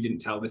pay because you didn't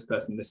tell this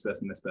person, this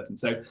person, this person.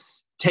 So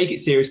take it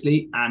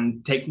seriously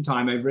and take some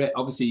time over it.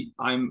 Obviously,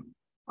 I'm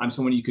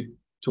someone you could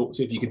talk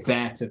to if you could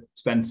bear to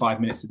spend 5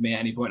 minutes with me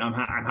at any point. I'm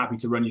happy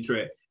to run you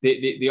through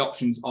it. The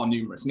options are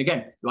numerous. And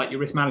again, like your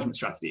risk management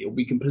strategy, it will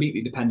be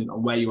completely dependent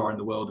on where you are in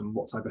the world and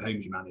what type of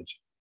homes you manage.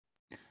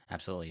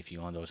 Absolutely. If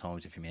you own those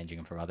homes, if you're managing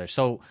them for others.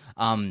 So,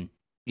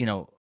 you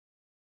know,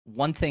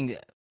 one thing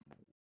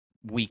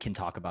we can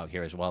talk about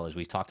here as well is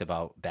we've talked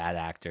about bad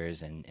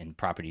actors and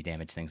property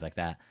damage, things like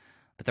that.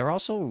 But there are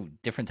also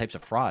different types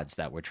of frauds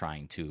that we're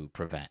trying to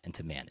prevent and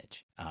to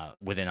manage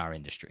within our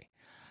industry.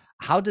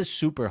 How does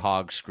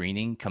SUPERHOG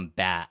screening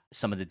combat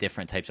some of the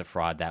different types of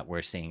fraud that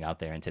we're seeing out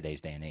there in today's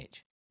day and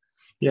age?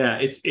 Yeah,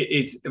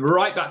 it's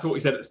right back to what we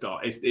said at the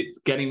start. It's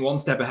getting one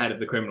step ahead of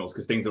the criminals,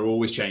 because things are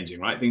always changing,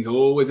 right? Things are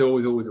always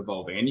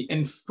evolving,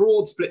 and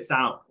fraud splits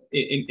out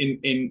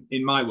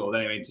in my world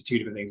anyway into two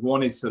different things.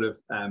 One is sort of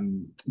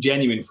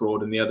genuine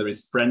fraud, and the other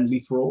is friendly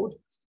fraud.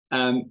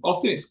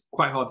 Often it's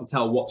quite hard to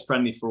tell what's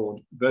friendly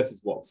fraud versus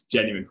what's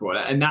genuine fraud,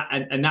 and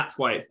that's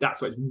why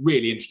it's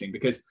really interesting,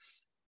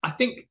 because I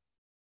think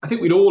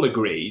we'd all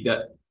agree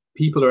that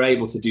people are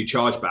able to do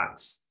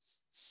chargebacks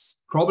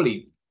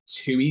probably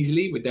too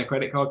easily with their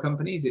credit card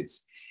companies.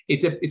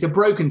 It's a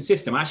broken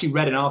system. I actually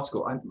read an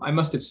article. I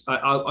must have.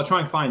 I'll try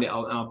and find it.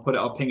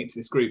 I'll ping it to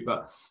this group.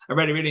 But I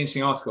read a really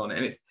interesting article on it,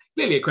 and it's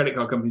clearly a credit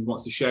card company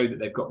wants to show that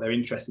they've got their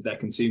interest of their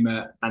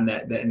consumer and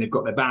they've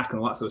got their back and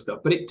all that sort of stuff.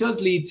 But it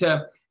does lead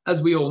to,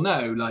 as we all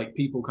know, like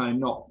people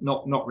kind of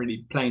not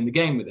really playing the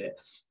game with it.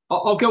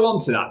 I'll go on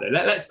to that though.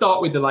 Let's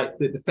start with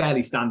the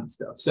fairly standard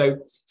stuff. So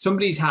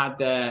somebody's had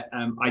their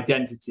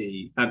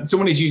identity.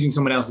 Someone is using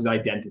someone else's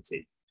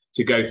identity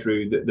to go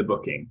through the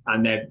booking,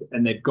 and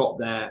they've got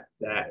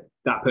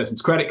that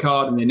person's credit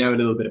card, and they know a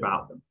little bit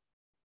about them.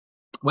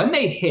 When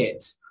they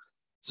hit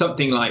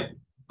something like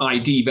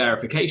ID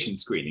verification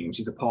screening, which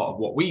is a part of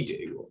what we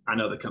do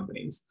and other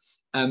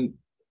companies,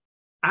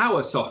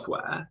 our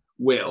software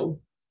will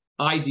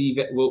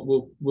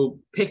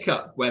pick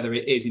up whether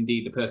it is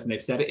indeed the person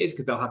they've said it is,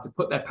 because they'll have to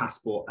put their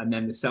passport and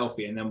then the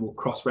selfie, and then we'll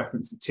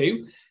cross-reference the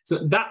two. So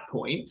at that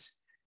point,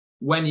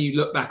 when you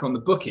look back on the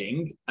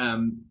booking,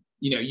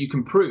 you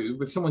can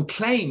prove, if someone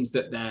claims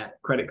that their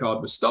credit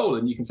card was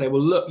stolen, you can say,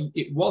 well, look,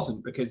 it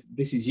wasn't, because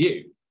this is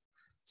you.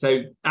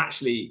 So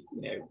actually,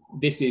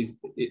 this is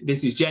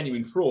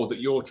genuine fraud that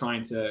you're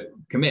trying to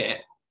commit.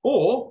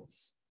 Or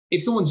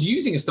if someone's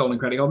using a stolen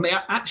credit card, and they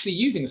are actually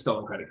using a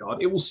stolen credit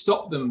card, it will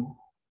stop them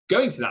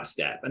going to that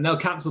step, and they'll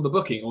cancel the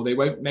booking, or they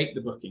won't make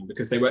the booking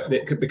because they won't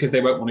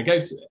want to go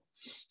to it.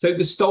 So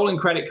the stolen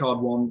credit card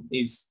one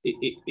is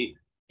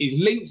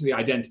linked to the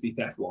identity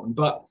theft one,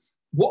 but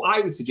what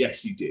I would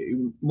suggest you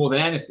do more than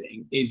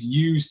anything is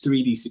use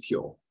 3D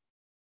Secure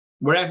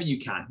wherever you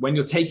can. When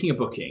you're taking a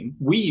booking,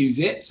 we use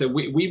it. So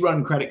we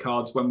run credit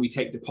cards when we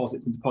take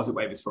deposits and deposit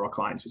waivers for our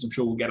clients, which I'm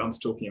sure we'll get on to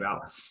talking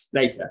about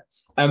later.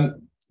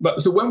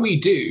 But so when we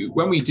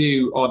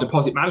do our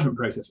deposit management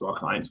process for our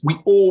clients, we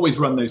always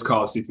run those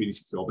cards through 3D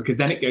Secure, because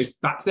then it goes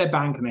back to their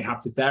bank and they have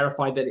to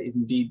verify that it is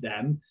indeed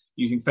them,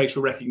 using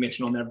facial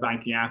recognition on their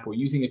banking app or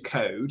using a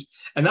code.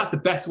 And that's the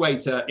best way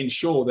to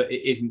ensure that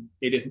it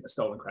isn't a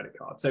stolen credit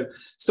card. So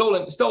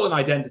stolen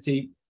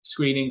identity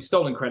screening,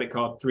 stolen credit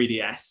card,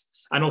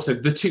 3DS, and also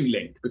the two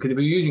linked, because if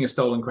you're using a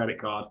stolen credit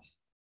card,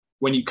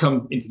 when you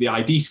come into the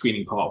ID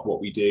screening part of what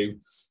we do,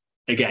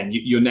 again,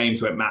 your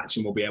names won't match,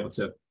 and we'll be able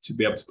to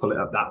pull it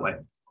up that way.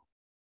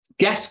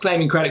 Guests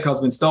claiming credit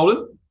cards have been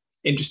stolen.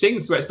 Interesting.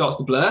 That's where it starts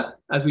to blur.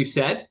 As we've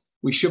said,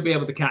 we should be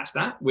able to catch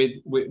that with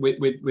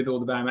all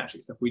the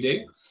biometric stuff we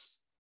do.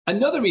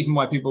 Another reason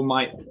why people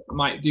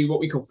might do what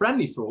we call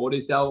friendly fraud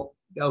is they'll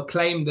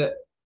claim that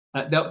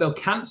they'll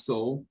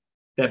cancel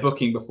their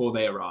booking before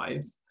they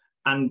arrive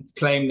and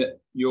claim that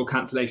your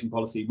cancellation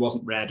policy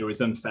wasn't read or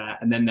is unfair,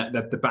 and then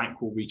the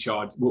bank will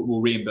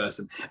reimburse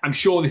them. I'm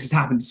sure this has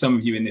happened to some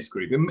of you in this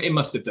group. It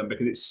must have done,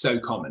 because it's so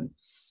common.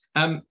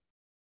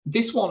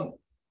 This one,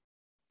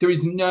 there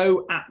is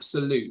no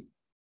absolute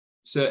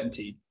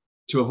certainty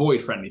to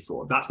avoid friendly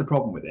fraud. That's the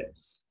problem with it.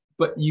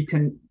 But you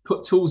can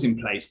put tools in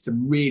place to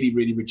really,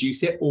 really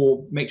reduce it,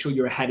 or make sure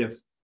you're ahead of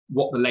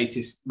what the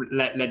latest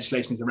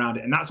legislation is around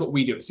it. And that's what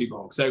we do at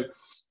SUPERHOG. So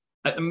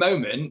at the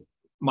moment,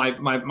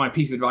 my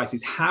piece of advice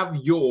is have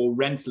your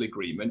rental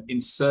agreement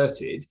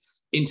inserted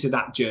into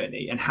that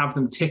journey, and have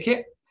them tick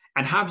it,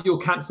 and have your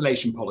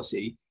cancellation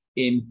policy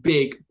in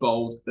big,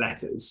 bold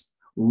letters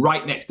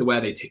right next to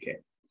where they tick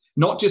it.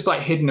 Not just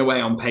like hidden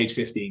away on page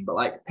 15, but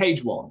like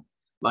page 1.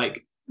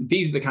 Like,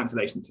 these are the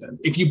cancellation terms.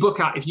 If you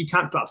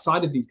cancel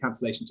outside of these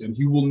cancellation terms,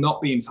 you will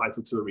not be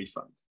entitled to a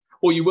refund,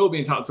 or you will be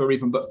entitled to a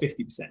refund, but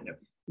 50%.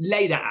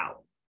 Lay that out.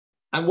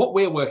 And what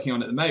we're working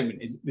on at the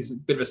moment is, this is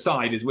a bit of a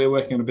side, is we're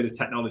working on a bit of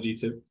technology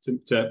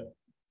to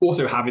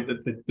also have it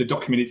that the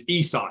document is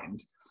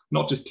e-signed,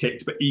 not just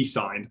ticked, but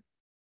e-signed.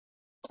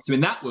 So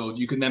in that world,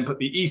 you can then put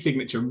the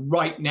e-signature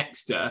right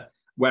next to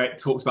where it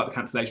talks about the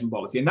cancellation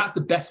policy. And that's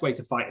the best way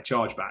to fight a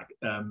chargeback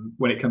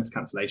when it comes to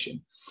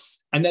cancellation.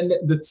 And then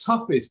the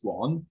toughest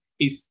one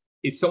is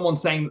someone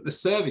saying that the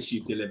service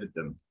you've delivered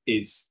them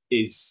is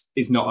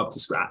not up to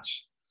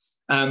scratch.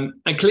 And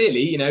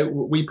clearly, you know,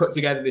 we put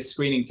together this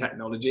screening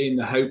technology in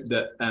the hope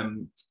that,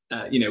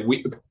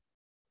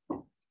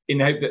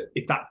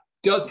 if that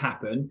does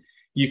happen,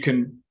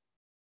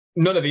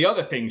 none of the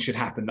other things should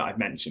happen that I've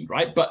mentioned,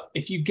 right? But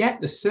if you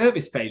get the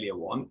service failure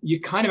one, you're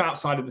kind of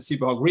outside of the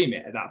SUPERHOG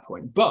remit at that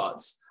point,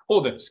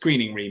 or the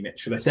screening remit,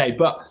 should I say.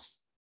 But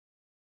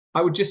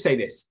I would just say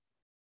this.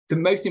 The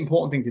most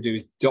important thing to do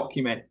is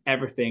document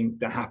everything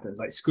that happens,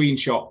 like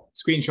screenshot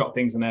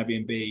things on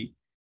Airbnb,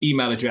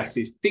 email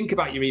addresses. Think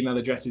about your email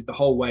addresses the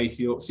whole way.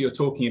 So you're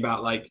talking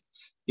about, like,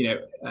 you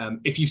know,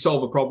 if you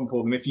solve a problem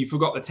for them, if you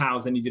forgot the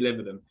towels, then you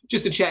deliver them.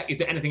 Just to check, is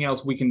there anything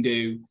else we can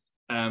do?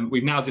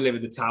 We've now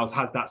delivered the towels.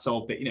 Has that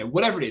solved it? You know,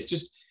 whatever it is,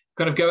 just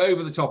kind of go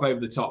over the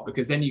top,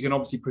 because then you can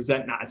obviously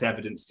present that as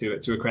evidence to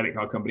a credit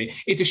card company.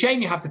 It's a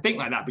shame you have to think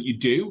like that, but you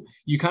do.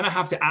 You kind of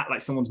have to act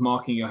like someone's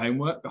marking your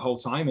homework the whole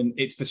time, and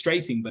it's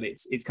frustrating, but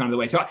it's kind of the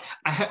way. So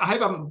I hope I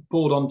haven't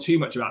bored on too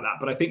much about that,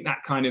 but I think that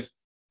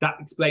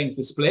explains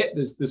the split.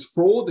 There's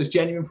fraud, there's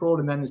genuine fraud,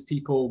 and then there's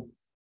people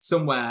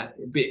somewhere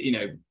a bit, you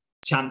know,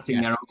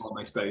 chancing their arm,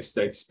 I suppose,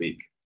 so to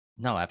speak.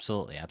 No,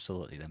 absolutely.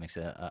 Absolutely. That makes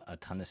a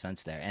ton of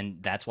sense there. And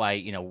that's why,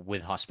 you know,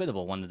 with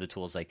Hospitable, one of the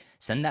tools, like,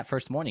 send that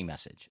first morning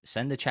message,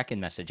 send the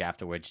check-in message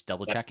afterwards,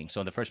 double checking.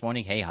 So the first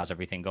morning, hey, how's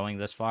everything going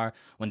thus far?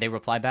 When they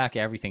reply back,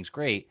 yeah, everything's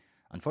great.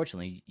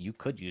 Unfortunately, you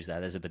could use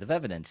that as a bit of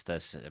evidence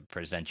to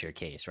present your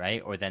case,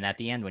 right? Or then at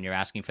the end, when you're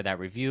asking for that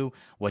review,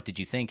 what did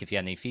you think? If you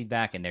had any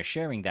feedback and they're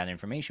sharing that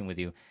information with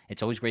you,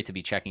 it's always great to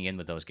be checking in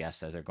with those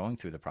guests as they're going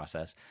through the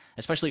process,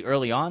 especially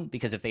early on,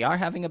 because if they are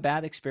having a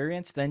bad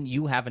experience, then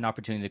you have an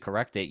opportunity to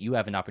correct it. You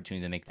have an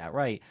opportunity to make that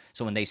right.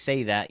 So when they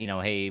say that, you know,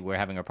 hey, we're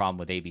having a problem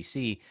with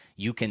ABC,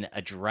 you can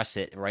address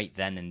it right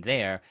then and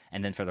there.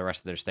 And then for the rest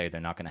of their stay, they're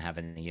not going to have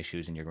any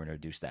issues, and you're going to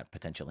reduce that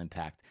potential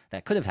impact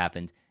that could have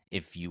happened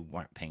if you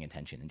weren't paying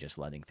attention and just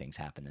letting things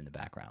happen in the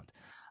background.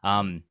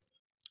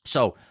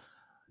 So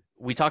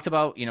we talked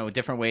about, you know,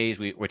 different ways.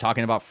 We're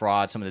talking about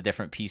fraud, some of the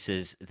different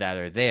pieces that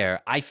are there.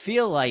 I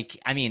feel like,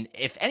 I mean,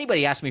 if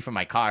anybody asked me for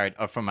my card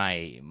or for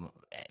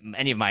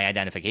any of my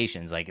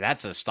identifications, like,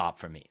 that's a stop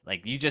for me.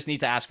 Like, you just need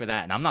to ask for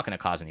that, and I'm not going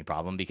to cause any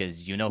problem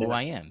because you know who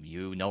I am.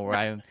 You know where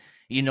I am.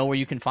 You know where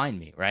you can find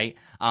me, right?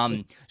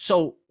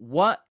 So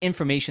what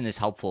information is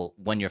helpful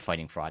when you're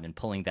fighting fraud and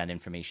pulling that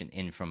information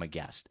in from a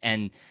guest?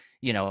 And,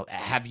 you know,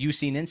 have you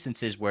seen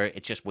instances where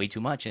it's just way too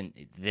much and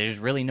there's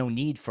really no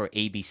need for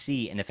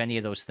ABC? And if any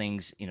of those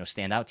things, you know,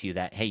 stand out to you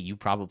that, hey, you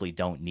probably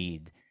don't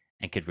need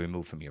and could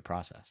remove from your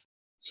process?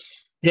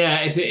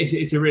 Yeah,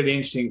 it's a really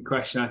interesting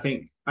question. I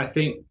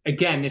think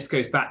again, this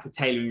goes back to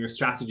tailoring your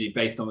strategy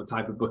based on the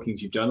type of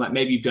bookings you've done. Like,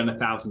 maybe you've done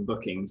 1,000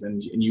 bookings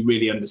and you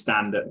really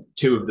understand that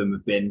 2 of them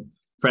have been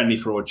friendly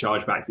fraud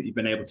chargebacks that you've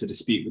been able to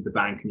dispute with the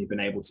bank, and you've been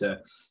able to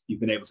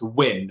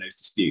win those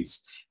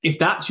disputes. If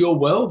that's your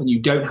world and you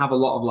don't have a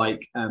lot of,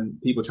 like,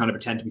 people trying to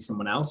pretend to be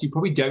someone else, you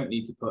probably don't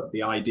need to put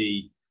the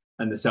ID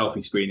and the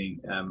selfie screening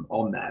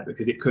on there,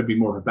 because it could be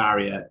more of a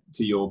barrier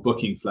to your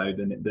booking flow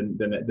than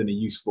a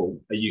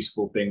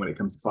useful thing when it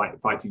comes to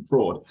fighting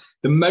fraud.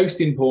 The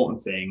most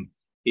important thing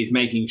is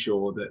making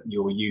sure that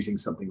you're using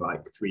something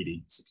like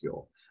 3D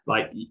Secure.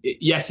 Like,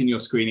 yes, in your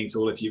screening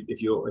tool, if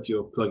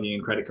you're plugging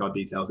in credit card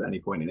details at any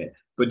point in it,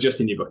 but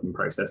just in your booking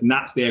process. And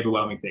that's the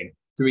overwhelming thing.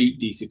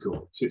 3D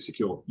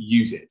Secure,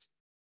 use it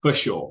for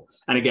sure.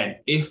 And again,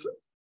 if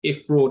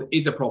fraud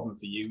is a problem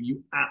for you,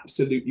 you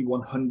absolutely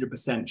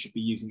 100% should be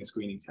using a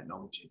screening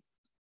technology.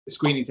 The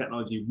screening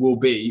technology will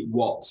be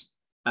what,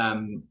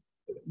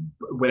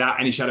 without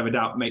any shadow of a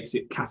doubt, makes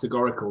it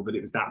categorical that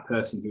it was that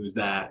person who was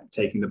there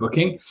taking the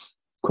booking.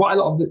 Quite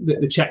a lot of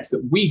the checks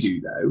that we do,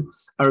 though,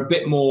 are a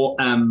bit more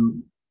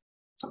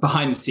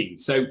behind the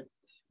scenes. So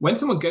when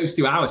someone goes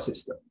through our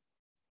system,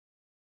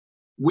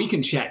 we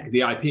can check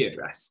the IP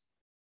address.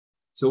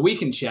 So we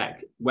can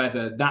check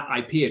whether that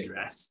IP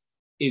address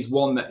is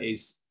one that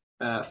is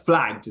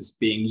flagged as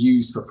being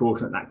used for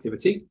fraudulent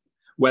activity,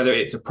 whether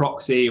it's a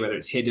proxy, whether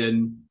it's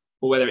hidden,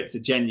 or whether it's a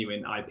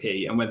genuine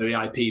IP, and whether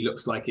the IP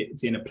looks like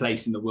it's in a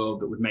place in the world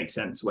that would make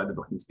sense where the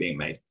booking's being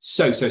made.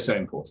 So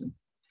important.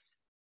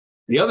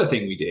 The other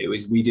thing we do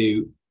is we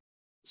do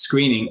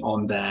screening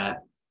on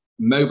their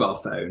mobile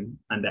phone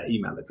and their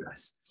email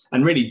address.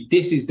 And really,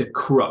 this is the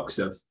crux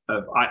of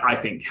I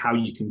think, how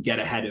you can get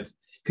ahead of,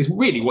 because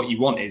really what you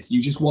want is,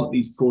 you just want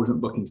these fraudulent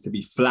bookings to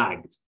be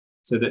flagged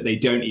so that they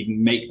don't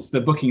even so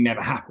the booking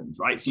never happens,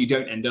 right? So you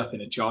don't end up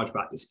in a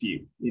chargeback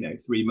dispute,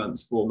 3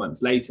 months, 4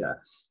 months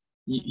later.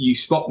 You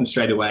spot them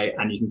straight away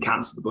and you can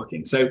cancel the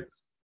booking. So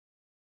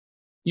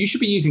you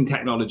should be using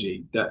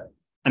technology that,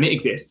 and it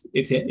exists,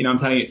 it's here, I'm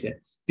telling you it's here.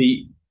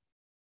 The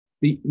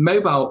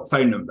mobile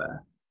phone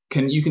number,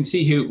 we can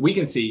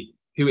see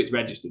who it's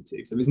registered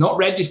to. So if it's not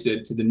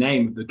registered to the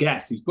name of the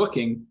guest who's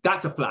booking,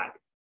 that's a flag.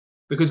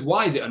 Because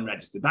why is it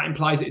unregistered? That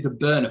implies that it's a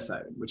burner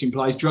phone, which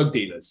implies drug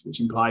dealers,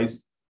 which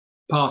implies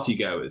party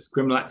goers,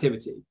 criminal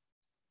activity.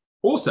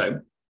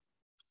 Also,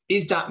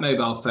 is that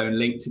mobile phone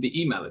linked to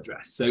the email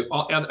address? So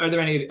are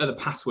there any other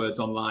passwords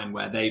online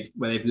where they've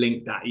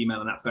linked that email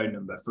and that phone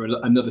number for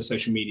another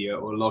social media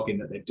or login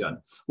that they've done?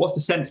 What's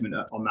the sentiment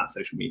on that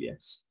social media?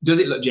 Does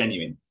it look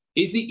genuine?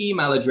 Is the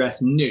email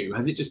address new?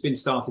 Has it just been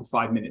started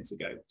 5 minutes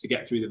ago to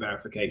get through the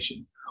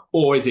verification?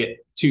 Or is it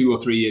 2 or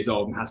 3 years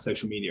old and has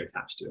social media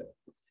attached to it?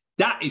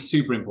 That is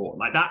super important.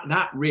 Like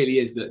that really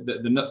is the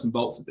nuts and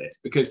bolts of this,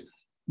 because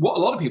what a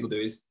lot of people do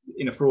is,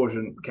 in a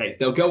fraudulent case,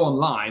 they'll go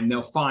online,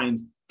 they'll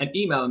find an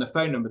email and a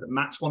phone number that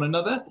match one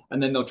another,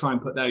 and then they'll try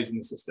and put those in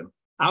the system.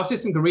 Our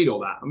system can read all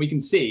that, and we can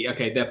see,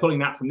 okay, they're pulling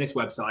that from this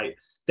website,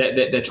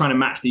 they're trying to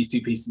match these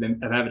two pieces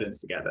of evidence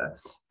together.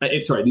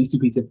 These two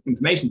pieces of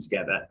information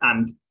together,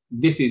 and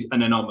this is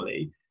an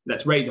anomaly.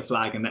 Let's raise a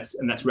flag and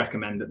let's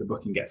recommend that the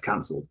booking gets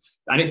cancelled.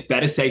 And it's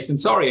better safe than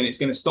sorry, and it's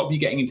going to stop you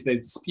getting into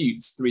those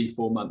disputes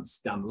 3-4 months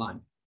down the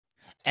line.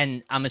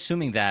 And I'm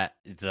assuming that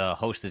the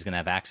host is going to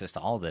have access to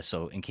all this.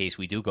 So in case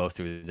we do go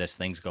through this,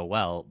 things go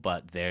well,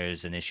 but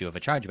there's an issue of a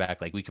chargeback,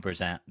 like we could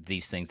present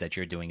these things that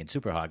you're doing in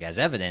SUPERHOG as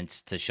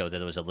evidence to show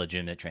that it was a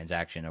legitimate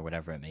transaction or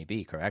whatever it may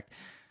be, correct?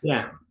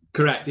 Yeah,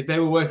 correct. If they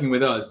were working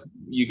with us,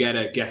 you get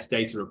a guest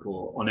data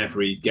report on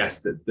every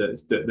guest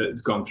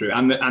that's gone through,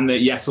 and the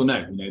yes or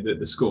no,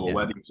 the score,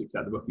 whether you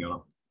accept the booking or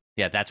not.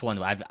 Yeah, that's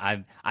one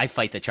I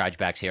fight the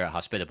chargebacks here at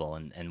Hospitable,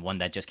 and one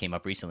that just came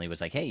up recently was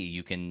like, hey,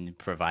 you can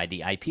provide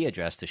the IP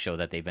address to show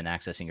that they've been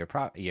accessing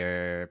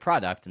your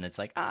product, and it's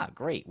like,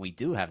 great, we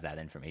do have that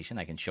information.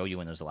 I can show you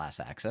when it was the last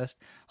accessed.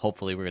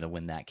 Hopefully, we're going to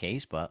win that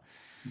case, but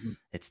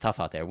it's tough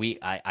out there.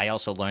 I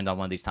also learned on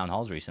one of these town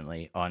halls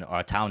recently, on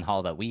our town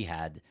hall that we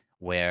had,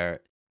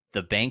 where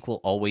the bank will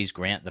always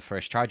grant the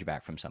first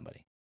chargeback from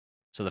somebody.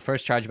 So the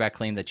first chargeback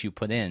claim that you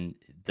put in,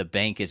 the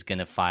bank is going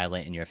to file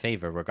it in your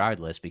favor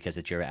regardless, because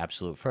it's your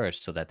absolute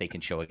first, so that they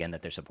can show again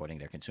that they're supporting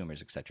their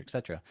consumers, et cetera, et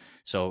cetera.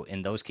 So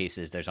in those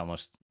cases, there's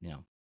almost,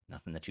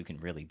 nothing that you can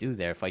really do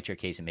there. Fight your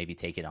case and maybe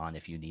take it on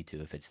if you need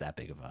to, if it's that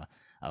big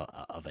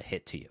of a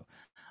hit to you.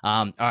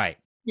 All right.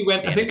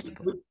 I think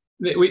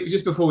we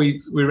just before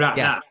we wrap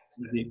that,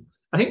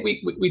 I think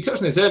we touched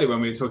on this earlier when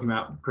we were talking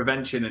about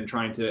prevention and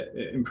trying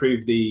to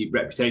improve the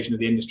reputation of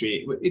the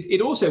industry.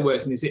 It also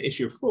works in this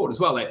issue of fraud as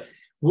well. Like,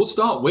 we'll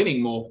start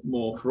winning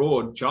more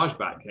fraud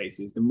chargeback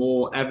cases the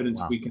more evidence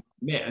we can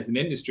submit as an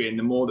industry, and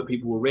the more that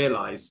people will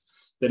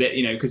realize that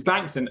because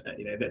banks and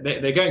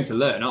they're going to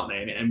learn, aren't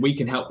they? And we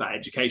can help that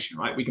education,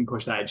 right? We can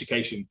push that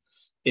education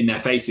in their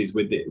faces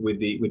with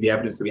the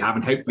evidence that we have,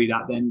 and hopefully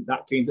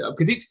that cleans it up,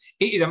 because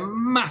it is a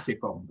massive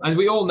problem, as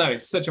we all know.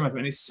 It's such a massive,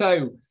 and it's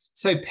so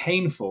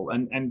painful,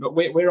 but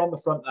we're on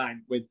the front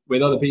line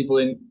with other people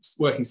in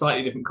working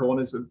slightly different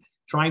corners, with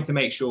trying to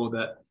make sure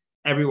that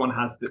everyone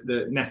has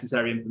the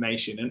necessary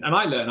information. And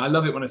I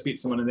love it when I speak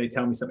to someone and they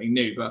tell me something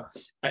new, but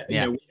what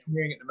I'm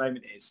hearing at the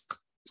moment is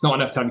it's not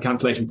enough to have a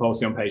cancellation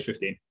policy on page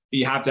 15.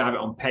 You have to have it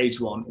on page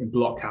 1 in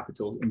block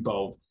capitals in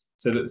bold,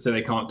 so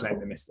they can't claim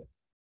they missed it.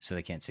 So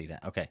they can't see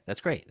that. Okay,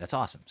 that's great. That's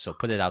awesome. So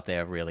put it out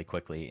there really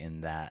quickly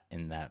in that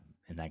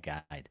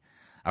guide.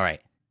 All right.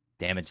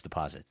 Damage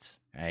deposits,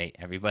 right?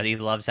 Everybody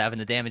loves having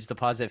the damage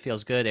deposit. It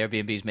feels good.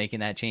 Airbnb's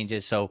making that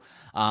changes. So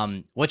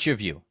what's your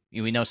view?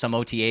 We know some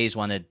OTAs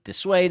want to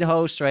dissuade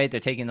hosts, right? They're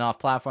taking it off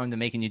platform. They're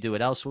making you do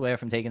it elsewhere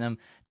from taking them.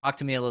 Talk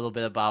to me a little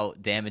bit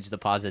about damage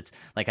deposits.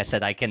 Like I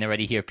said, I can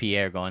already hear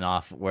Pierre going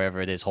off wherever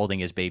it is, holding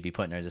his baby,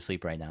 putting her to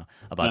sleep right now,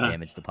 about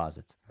damage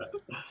deposits.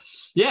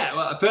 Yeah,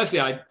 well,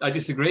 firstly, I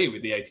disagree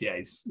with the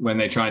OTAs when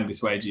they try and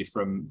dissuade you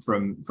from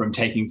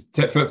taking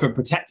for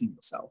protecting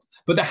yourself.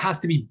 But there has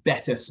to be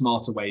better,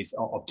 smarter ways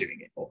of doing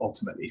it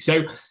ultimately.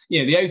 So,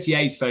 the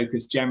OTA's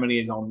focus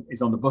generally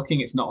is on the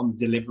booking. It's not on the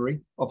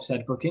delivery of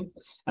said booking.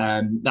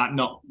 That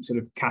not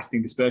sort of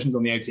casting dispersions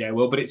on the OTA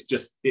world, but it's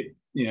just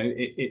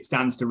it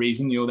stands to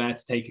reason. You're there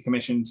to take a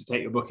commission, to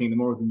take your booking. The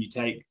more of them you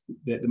take,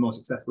 the more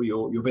successful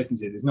your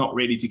business is. It's not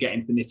really to get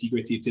into the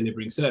nitty-gritty of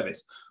delivering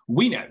service.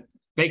 We know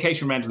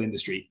vacation rental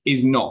industry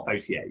is not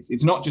OTAs.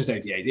 It's not just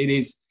OTAs. It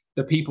is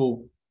the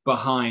people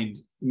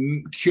behind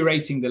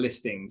curating the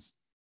listings,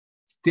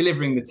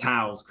 delivering the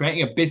towels,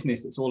 creating a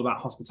business that's all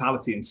about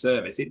hospitality and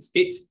service.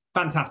 It's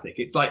fantastic.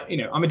 It's like,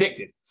 I'm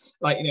addicted.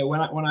 Like,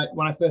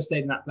 when I first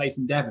stayed in that place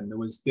in Devon, there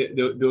was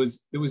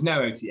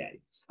no OTA,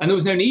 and there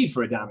was no need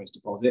for a damage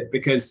deposit,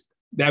 because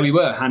there we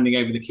were handing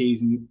over the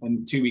keys,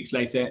 and 2 weeks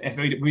later, if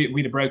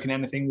we'd have broken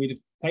anything, we'd have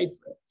paid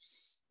for it.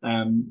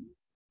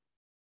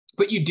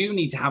 But you do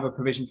need to have a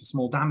provision for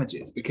small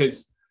damages,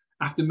 because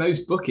after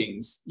most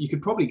bookings, you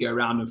could probably go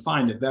around and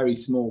find a very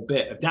small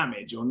bit of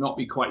damage, or not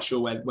be quite sure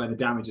where the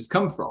damage has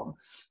come from.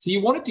 So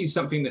you want to do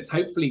something that's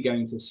hopefully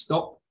going to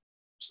stop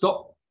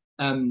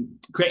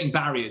creating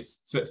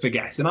barriers for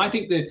guests. And I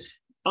think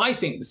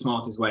the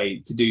smartest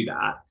way to do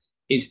that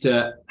is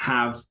to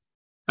have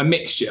a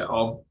mixture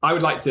of, I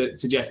would like to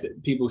suggest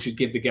that people should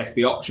give the guests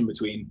the option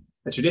between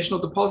a traditional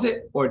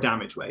deposit or a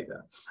damage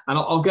waiver. And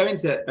I'll go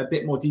into a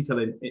bit more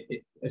detail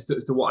as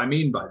to what I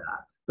mean by that.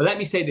 But let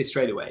me say this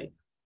straight away.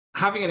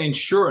 Having an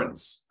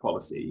insurance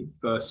policy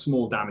for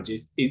small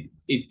damages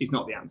is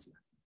not the answer.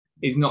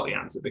 Is not the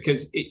answer,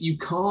 because you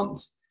can't,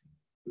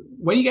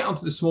 when you get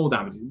onto the small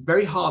damages, it's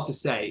very hard to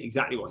say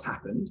exactly what's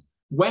happened,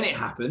 when it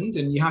happened,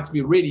 and you have to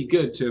be really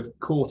good to have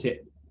caught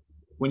it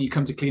when you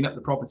come to clean up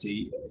the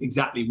property,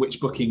 exactly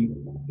which booking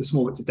the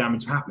small bits of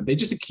damage happened. They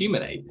just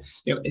accumulate.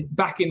 You know,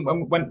 back in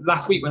when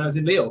last week when I was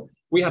in Lille,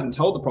 we hadn't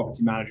told the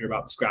property manager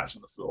about the scratch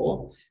on the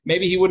floor.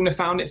 Maybe he wouldn't have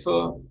found it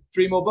for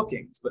 3 more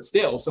bookings, but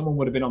still someone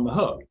would have been on the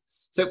hook.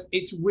 So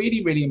it's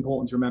really, really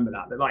important to remember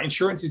that like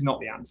insurance is not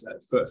the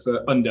answer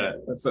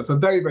for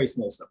very, very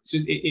small stuff.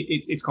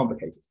 It's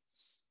complicated.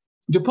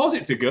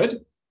 Deposits are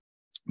good,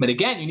 but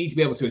again, you need to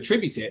be able to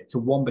attribute it to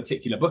one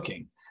particular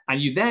booking. And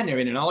you then are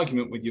in an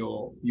argument with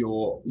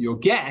your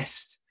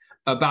guest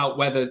about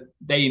whether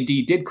they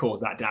indeed did cause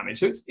that damage.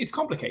 So it's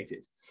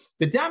complicated.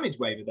 The damage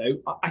waiver,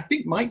 though, I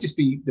think might just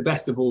be the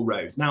best of all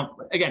roads. Now,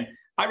 again,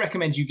 I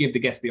recommend you give the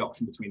guest the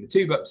option between the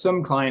two, but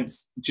some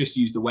clients just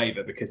use the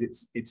waiver because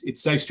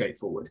it's so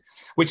straightforward,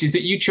 which is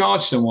that you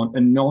charge someone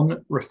a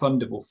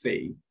non-refundable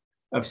fee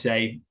of,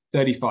 say,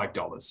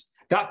 $35.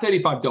 That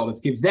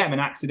 $35 gives them an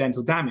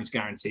accidental damage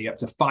guarantee up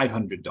to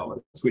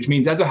 $500, which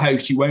means as a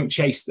host, you won't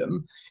chase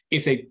them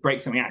if they break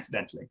something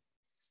accidentally.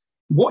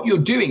 What you're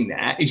doing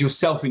there is you're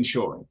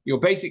self-insuring. You're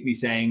basically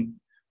saying,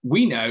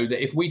 we know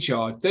that if we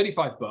charge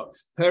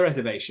 $35 per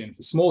reservation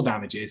for small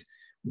damages,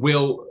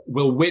 we'll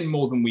win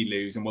more than we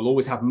lose, and we'll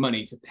always have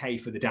money to pay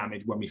for the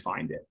damage when we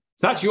find it.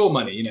 So that's your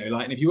money, you know,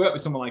 like, and if you work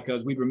with someone like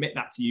us, we'd remit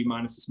that to you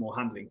minus a small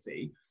handling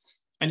fee,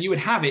 and you would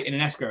have it in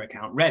an escrow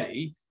account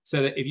ready,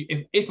 so that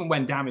if and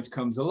when damage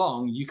comes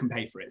along, you can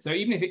pay for it. So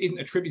even if it isn't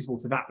attributable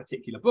to that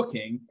particular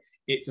booking,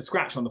 it's a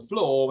scratch on the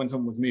floor when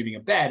someone was moving a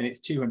bed and it's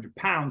 £200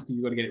 because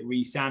you've got to get it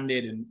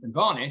resanded and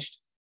varnished.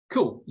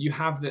 Cool, you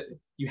have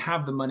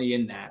the money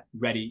in there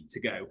ready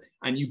to go,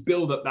 and you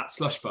build up that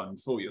slush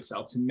fund for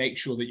yourself to make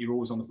sure that you're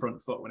always on the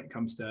front foot when it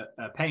comes to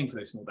paying for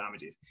those small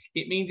damages.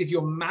 It means if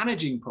you're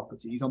managing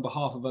properties on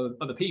behalf of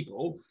other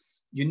people,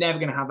 you're never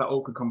going to have that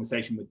awkward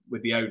conversation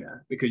with the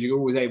owner, because you're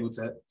always able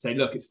to say,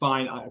 look, it's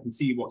fine, I can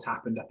see what's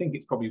happened, I think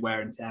it's probably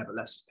wear and tear, but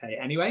let's just pay it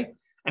anyway.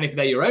 And if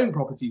they're your own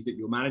properties that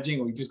you're managing,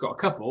 or you've just got a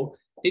couple,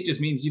 it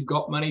just means you've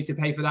got money to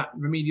pay for that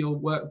remedial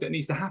work that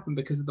needs to happen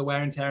because of the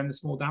wear and tear and the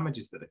small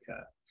damages that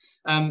occur.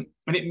 And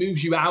it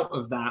moves you out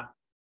of that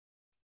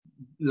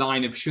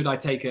line of, should I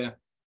take a,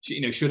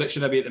 you know, should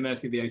I be at the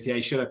mercy of the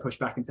OTA? Should I push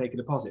back and take a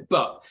deposit?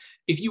 But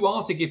if you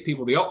are to give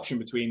people the option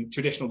between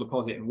traditional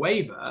deposit and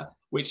waiver,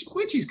 which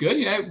is good,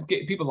 you know,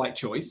 people like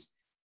choice,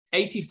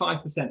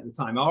 85% of the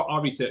time,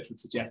 our research would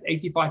suggest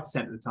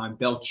 85% of the time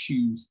they'll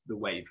choose the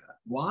waiver.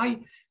 Why?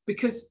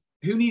 Because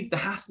who needs the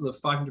hassle of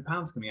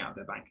 £500 coming out of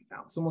their bank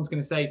account? Someone's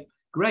going to say,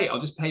 great, I'll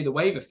just pay the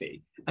waiver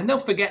fee. And they'll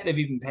forget they've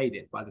even paid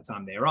it by the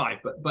time they arrive,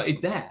 but it's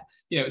there.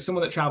 You know,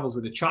 someone that travels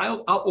with a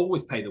child, I'll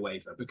always pay the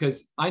waiver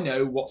because I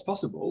know what's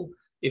possible.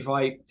 If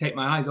I take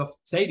my eyes off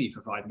Sadie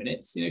for 5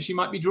 minutes, you know, she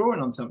might be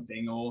drawing on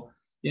something or,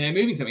 you know,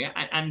 moving something.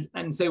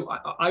 And so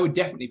I would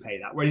definitely pay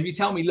that. Whereas if you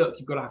tell me, look,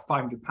 you've got to have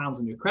 £500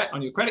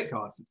 on your credit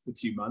card for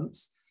 2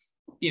 months,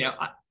 you know,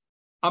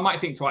 I might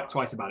think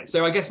twice about it.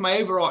 So I guess my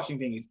overarching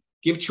thing is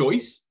give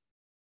choice,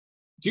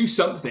 do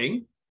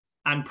something,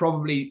 and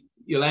probably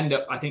you'll end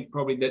up, I think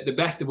probably the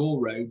best of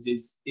all roads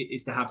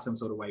is to have some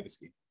sort of waiver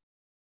scheme.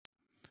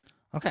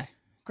 Okay,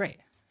 great.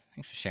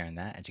 Thanks for sharing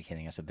that,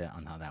 educating us a bit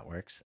on how that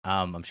works.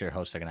 I'm sure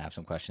hosts are going to have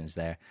some questions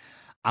there.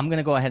 I'm going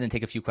to go ahead and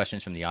take a few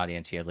questions from the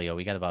audience here, Leo.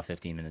 We got about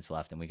 15 minutes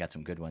left, and we got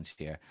some good ones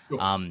here.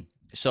 Sure.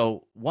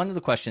 So one of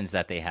the questions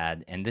that they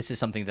had, and this is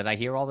something that I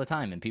hear all the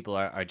time, and people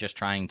are just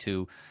trying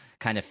to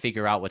kind of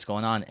figure out what's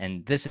going on,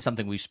 and this is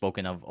something we've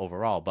spoken of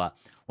overall, but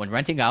when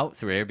renting out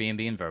through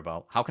Airbnb and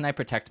Vrbo, how can I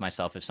protect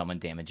myself if someone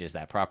damages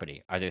that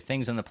property? Are there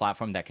things on the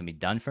platform that can be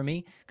done for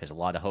me? Because a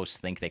lot of hosts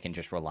think they can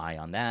just rely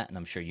on that, and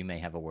I'm sure you may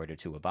have a word or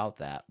two about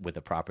that with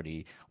the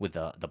property, with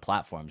the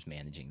platforms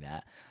managing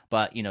that.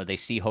 But, you know, they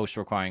see hosts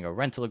requiring a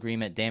rental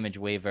agreement, damage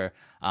waiver,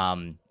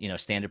 you know,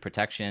 standard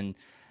protection,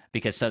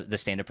 because the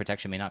standard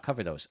protection may not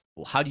cover those.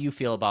 How do you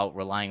feel about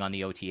relying on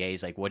the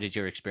OTAs? Like, what is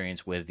your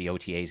experience with the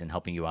OTAs and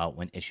helping you out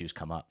when issues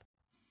come up?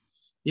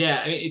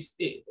 Yeah, I mean,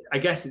 I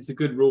guess it's a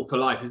good rule for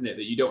life, isn't it?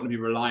 That you don't want to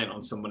be reliant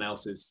on someone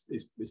else's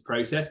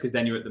process, because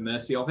then you're at the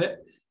mercy of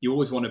it. You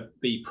always want to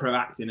be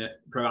proactive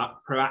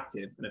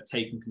and have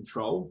taken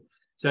control.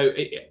 So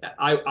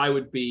I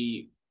would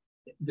be,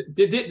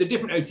 the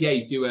different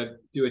OTAs do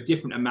a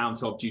different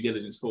amount of due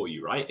diligence for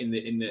you, right? In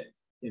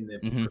the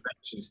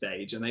prevention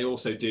stage, and they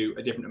also do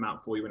a different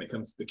amount for you when it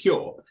comes to the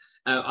cure.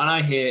 And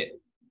I hear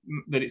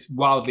that it's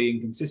wildly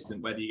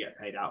inconsistent whether you get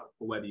paid out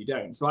or whether you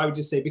don't. So I would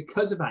just say,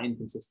 because of that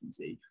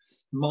inconsistency,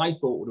 my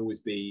thought would always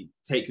be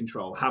take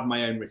control, have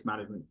my own risk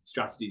management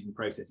strategies and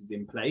processes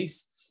in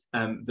place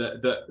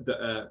that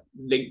are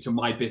linked to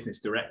my business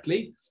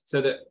directly.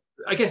 So that,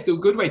 I guess the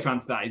good way to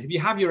answer that is, if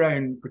you have your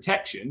own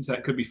protection, so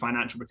it could be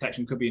financial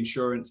protection, could be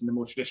insurance in the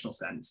more traditional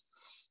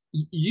sense,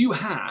 you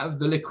have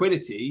the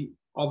liquidity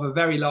of a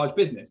very large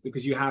business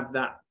because you have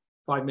that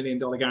 $5 million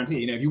guarantee.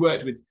 You know, if you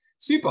worked with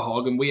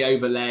SUPERHOG and we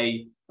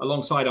overlay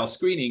alongside our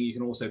screening, you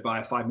can also buy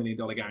a $5 million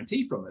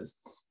guarantee from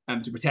us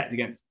to protect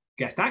against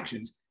guest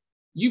actions.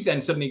 You've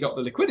then suddenly got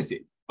the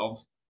liquidity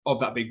of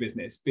that big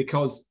business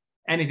because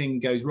anything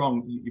goes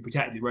wrong, you're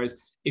protected. Whereas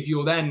if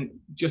you're then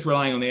just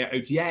relying on the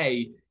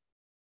OTA,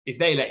 if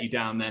they let you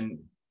down, then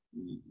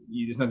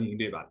there's nothing you can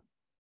do about it.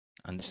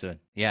 Understood.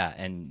 Yeah.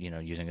 And,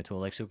 using a tool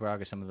like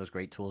SUPERHOG or some of those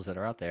great tools that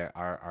are out there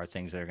are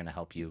things that are going to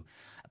help you,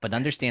 but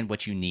understand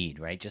what you need,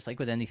 right? Just like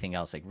with anything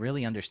else, like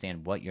really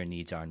understand what your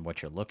needs are and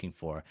what you're looking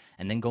for,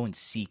 and then go and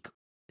seek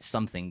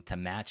something to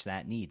match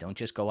that need. Don't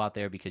just go out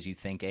there because you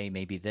think, hey,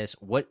 maybe this.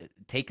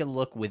 Take a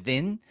look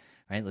within,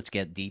 right? Let's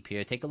get deep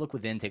here. Take a look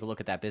within, take a look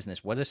at that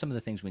business. What are some of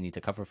the things we need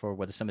to cover for?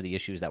 What are some of the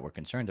issues that we're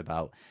concerned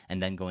about?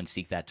 And then go and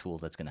seek that tool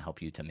that's going to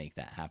help you to make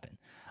that happen.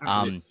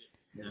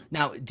 Yeah.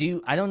 Now,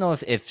 I don't know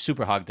if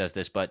SUPERHOG does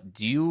this, but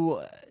do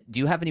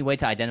you have any way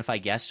to identify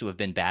guests who have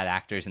been bad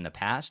actors in the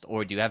past,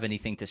 or do you have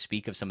anything to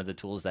speak of some of the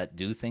tools that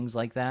do things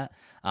like that?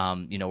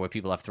 Where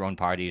people have thrown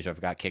parties or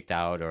have got kicked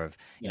out or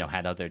have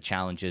had other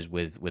challenges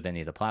with any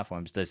of the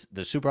platforms. Does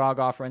SUPERHOG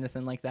offer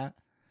anything like that?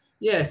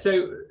 Yeah.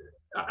 So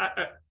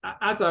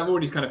as I've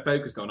already kind of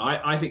focused on,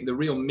 I think the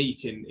real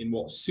meat in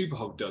what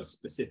SUPERHOG does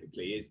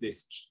specifically is that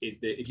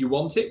if you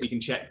want it, we can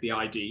check the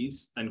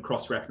IDs and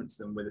cross-reference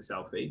them with a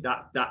selfie.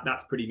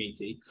 That's pretty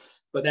meaty.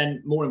 But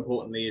then more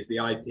importantly is the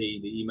IP,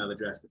 the email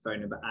address, the phone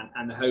number,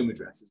 and the home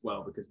address as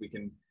well, because we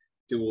can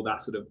do all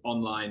that sort of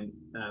online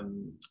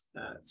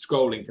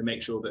scrolling to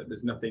make sure that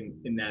there's nothing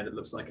in there that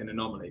looks like an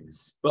anomaly.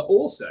 But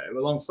also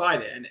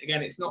alongside it, and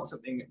again, it's not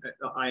something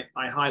that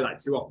I highlight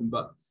too often,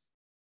 but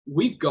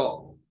we've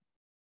got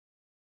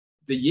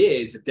the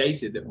years of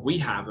data that we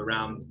have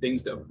around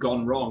things that have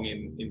gone wrong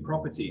in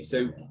property.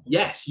 So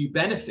yes, you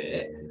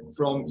benefit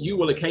from, you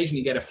will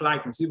occasionally get a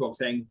flag from SUPERHOG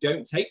saying,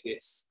 don't take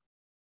this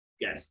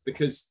guest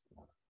because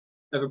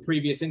of a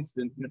previous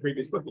incident in a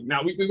previous booking.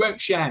 Now, we won't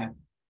share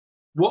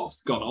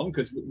what's gone on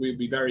because we'll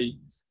be very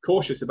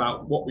cautious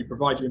about what we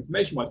provide you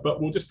information-wise,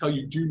 but we'll just tell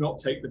you, do not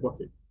take the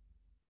booking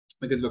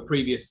because of a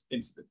previous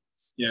incident.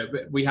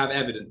 But we have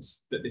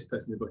evidence that this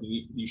person is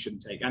booking you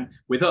shouldn't take. And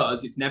with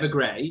us, it's never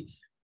gray.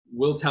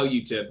 We'll tell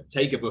you to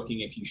take a booking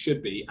if you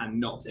should be and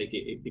not take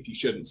it if you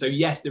shouldn't. So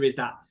yes, there is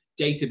that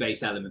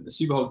database element. The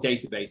SUPERHOG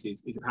database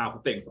is a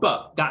powerful thing.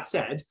 But that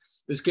said,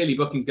 there's clearly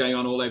bookings going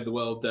on all over the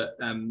world that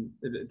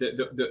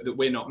that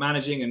we're not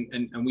managing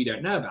and we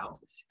don't know about.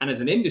 And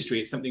as an industry,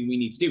 it's something we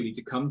need to do. We need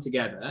to come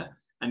together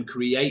and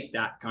create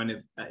that kind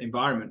of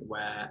environment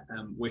where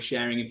we're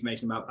sharing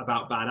information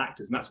about bad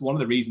actors. And that's one of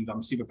the reasons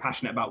I'm super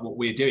passionate about what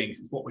we're doing.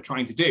 It's what we're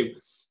trying to do.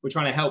 We're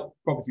trying to help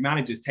property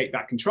managers take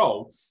back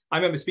control. I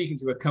remember speaking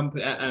to a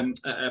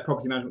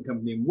property management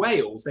company in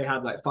Wales. They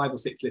had like 5 or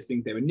 6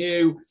 listings. They were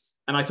new.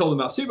 And I told them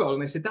about SUPERHOG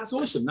and they said, that's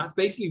awesome. That's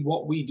basically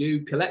what we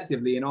do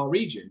collectively in our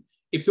region.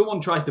 If someone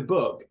tries to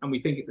book and we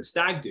think it's a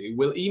stag do,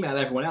 we'll email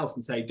everyone else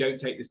and say, don't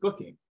take this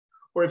booking.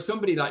 Or if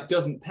somebody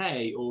doesn't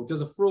pay or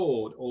does a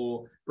fraud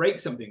or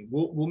breaks something,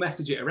 we'll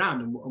message it around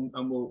and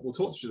we'll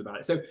talk to each other about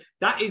it. So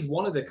that is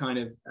one of the kind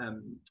of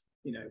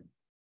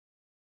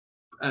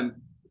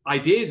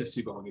ideas of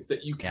SUPERHOG, is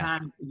that you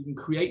can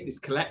create this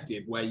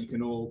collective where you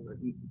can all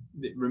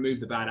remove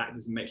the bad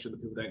actors and make sure that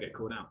people don't get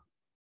caught out.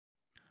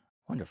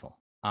 Wonderful.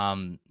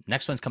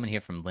 Next one's coming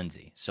here from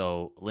Lindsay.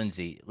 So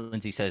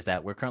Lindsay says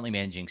that we're currently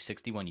managing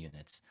 61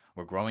 units.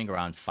 We're growing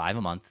around 5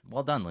 a month.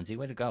 Well done, Lindsay.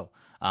 Way to go.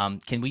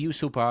 Can we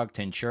use SUPERHOG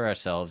to insure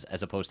ourselves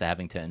as opposed to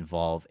having to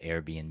involve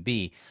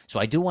Airbnb? So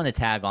I do want to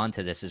tag on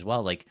to this as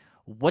well. Like,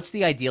 what's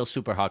the ideal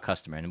SUPERHOG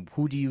customer, and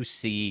who do you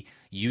see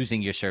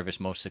using your service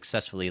most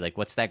successfully? Like,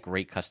 what's that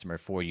great customer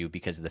for you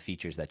because of the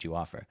features that you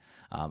offer?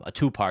 A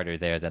two-parter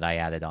there that I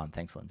added on.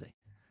 Thanks, Lindsay.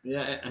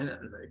 Yeah,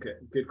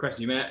 good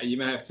question. You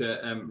may have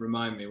to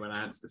remind me when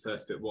I answer the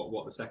first bit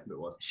what the second bit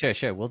was.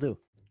 Sure, we'll do.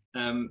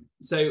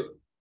 So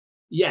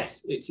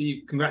yes,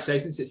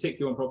 congratulations. It's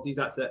 61 properties.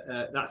 That's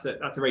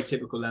a very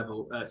typical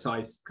level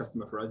size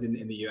customer for us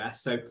in the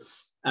US. So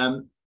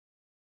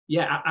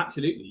yeah,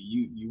 absolutely.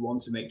 You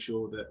want to make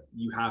sure that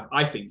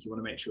I think you want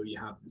to make sure you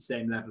have the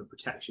same level of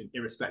protection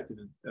irrespective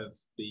of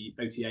the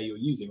OTA you're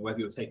using, or whether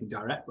you're taking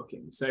direct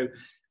bookings. So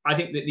I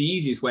think that the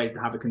easiest way is to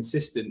have a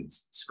consistent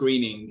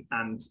screening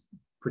and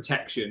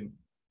protection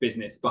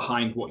business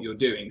behind what you're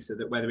doing, so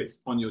that whether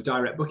it's on your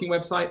direct booking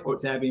website or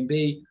it's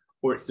Airbnb,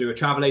 or it's through a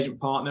travel agent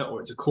partner,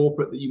 or it's a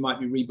corporate that you might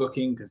be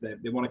rebooking because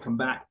they want to come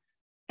back,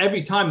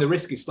 every time the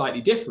risk is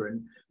slightly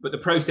different, but the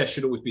process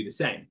should always be the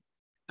same.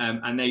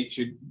 And they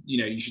should,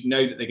 you should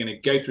know that they're going to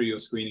go through your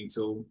screening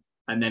tool.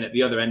 And then at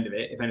the other end of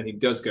it, if anything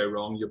does go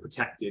wrong, you're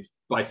protected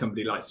by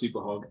somebody like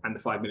SUPERHOG and the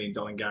 $5 million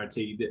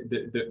guarantee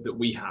that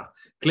we have.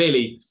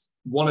 Clearly,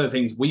 one of the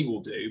things we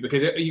will do,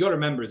 because you got to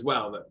remember as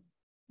well that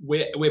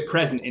we're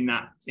present in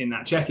that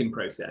check-in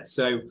process.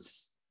 So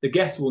the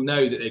guests will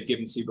know that they've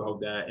given SUPERHOG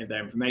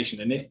their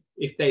information. And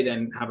if they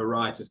then have a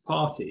riotous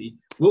party,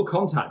 we'll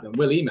contact them,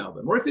 we'll email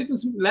them. Or if they've done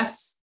something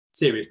less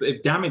serious, but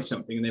they've damaged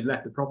something and they've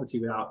left the property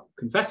without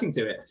confessing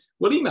to it,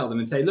 we'll email them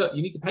and say, look,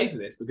 you need to pay for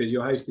this because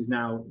your host is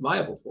now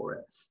liable for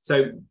it.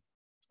 So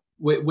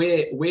we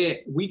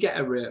get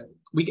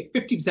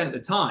 50% of the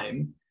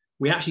time,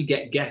 we actually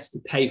get guests to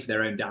pay for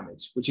their own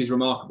damage, which is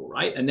remarkable,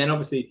 right? And then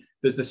obviously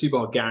there's the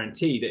SUPERHOG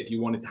guarantee that if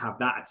you wanted to have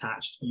that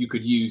attached, you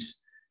could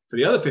use for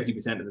the other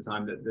 50% of the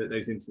time that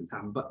those incidents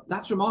happen. But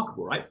that's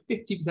remarkable, right?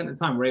 50% of the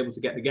time we're able to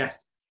get the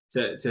guest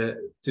to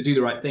do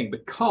the right thing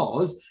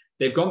because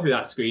they've gone through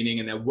that screening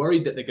and they're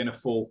worried that they're going to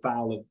fall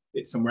foul of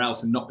it somewhere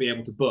else and not be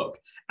able to book.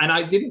 And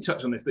I didn't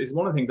touch on this, but it's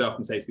one of the things I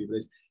often say to people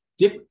is,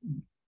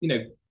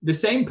 the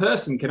same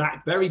person can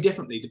act very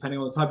differently depending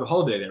on the type of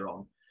holiday they're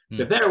on.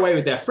 So if they're away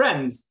with their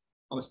friends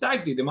on a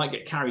stag do, they might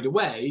get carried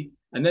away.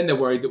 And then they're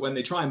worried that when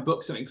they try and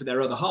book something for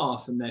their other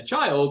half and their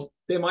child,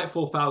 they might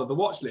fall foul of the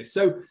watch list.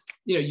 So,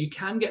 you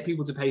can get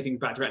people to pay things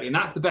back directly. And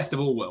that's the best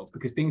of all worlds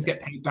because things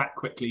get paid back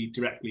quickly,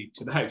 directly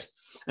to the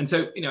host. And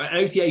so, an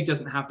OTA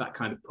doesn't have that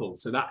kind of pull.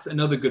 So that's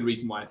another good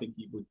reason why I think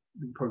you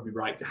would probably be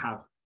right to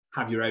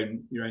have your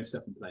own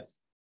stuff in place.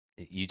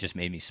 You just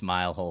made me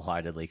smile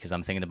wholeheartedly because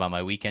I'm thinking about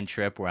my weekend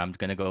trip where I'm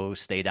going to go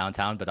stay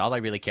downtown. But all I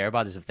really care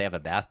about is if they have a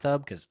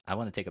bathtub because I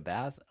want to take a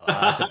bath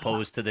as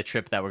opposed to the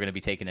trip that we're going to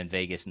be taking in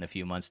Vegas in a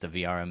few months to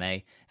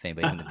VRMA. If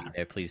anybody's going to be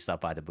there, please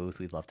stop by the booth.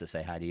 We'd love to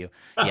say hi to you.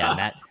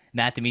 Yeah,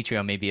 Matt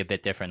Demetrio may be a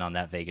bit different on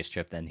that Vegas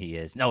trip than he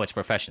is. No, it's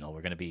professional.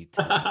 We're going to be.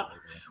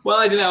 Well,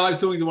 I don't know. I was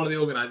talking to one of the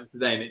organizers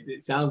today, and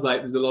it sounds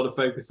like there's a lot of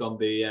focus on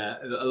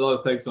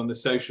the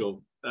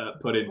social.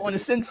 Put into going to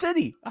Sin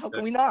City. How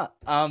can we not?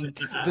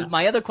 But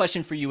my other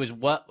question for you is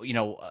what,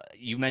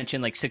 you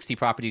mentioned like 60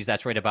 properties.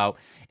 That's right about.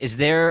 Is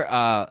there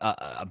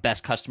a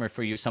best customer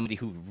for you? Somebody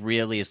who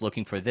really is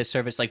looking for this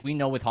service? Like we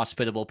know with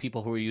Hospitable,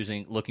 people who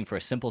are looking for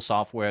a simple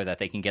software that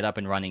they can get up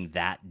and running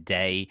that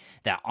day,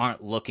 that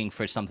aren't looking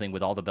for something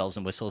with all the bells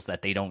and whistles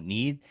that they don't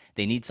need.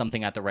 They need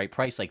something at the right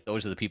price. Like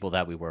those are the people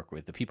that we work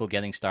with, the people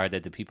getting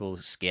started, the people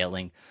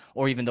scaling,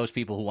 or even those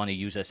people who want to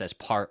use us as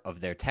part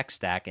of their tech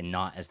stack and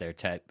not as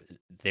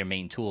their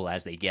main tool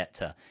as they get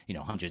to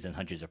hundreds and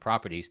hundreds of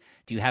properties.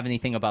 Do you have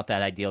anything about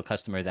that ideal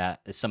customer that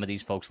some of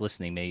these folks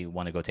listening may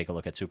want to go take a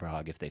look at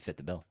SUPERHOG if they fit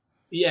the bill?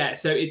 Yeah,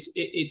 so it's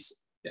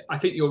I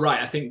think you're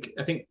right. I think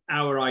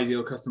our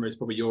ideal customer is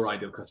probably your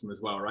ideal customer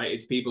as well, right?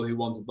 It's people who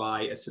want to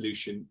buy a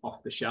solution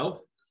off the shelf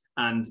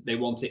and they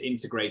want it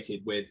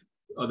integrated with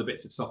other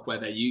bits of software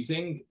they're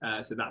using.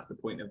 So that's the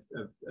point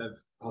of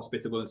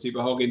Hospitable and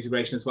SUPERHOG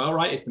integration as well,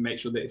 right? Is to make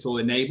sure that it's all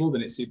enabled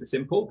and it's super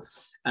simple.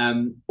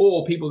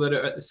 Or people that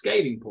are at the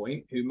scaling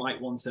point who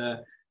might want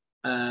to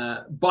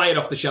buy it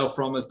off the shelf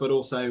from us, but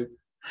also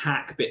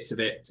hack bits of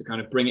it to kind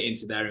of bring it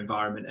into their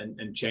environment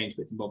and change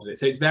bits and bobs of it.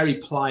 So it's very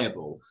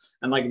pliable.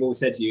 And like I've always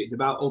said to you, it's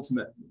about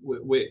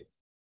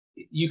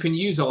you can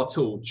use our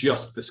tool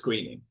just for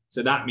screening.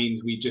 So that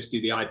means we just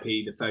do the IP,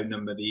 the phone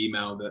number, the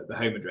email, the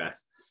home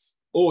address.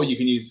 Or you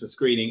can use it for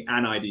screening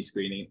and ID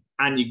screening.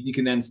 And you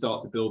can then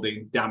start to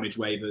building damage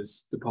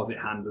waivers, deposit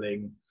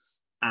handling,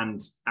 and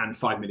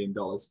 $5 million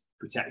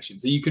protection.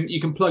 So you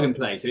can plug and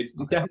play. So it's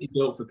definitely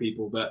built for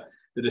people that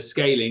are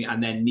scaling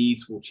and their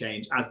needs will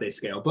change as they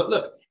scale. But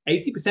look,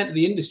 80% of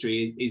the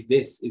industry is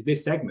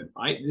this segment,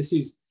 right? This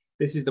is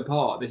the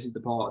part that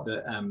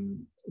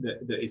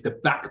is the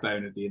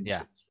backbone of the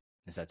industry. Yeah.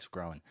 That's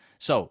growing.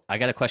 So I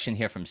got a question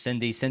here from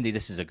Cindy. Cindy,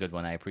 this is a good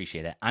one. I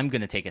appreciate it. I'm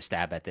going to take a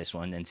stab at this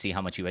one and see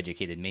how much you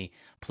educated me.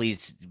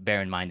 Please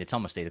bear in mind, it's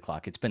almost 8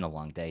 o'clock. It's been a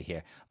long day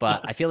here.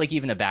 But I feel like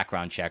even a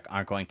background check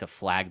aren't going to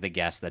flag the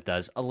guest that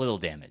does a little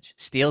damage,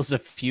 steals a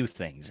few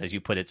things, as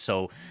you put it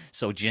so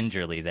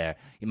gingerly there.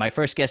 My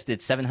first guest did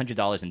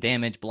 $700 in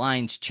damage,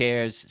 blinds,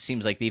 chairs.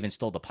 Seems like they even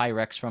stole the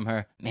Pyrex from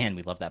her. Man,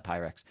 we love that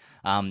Pyrex.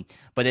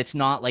 But it's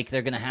not like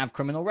they're going to have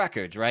criminal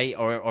records, right?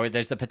 Or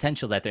there's the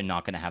potential that they're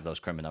not going to have those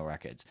criminal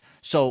records.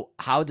 So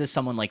how does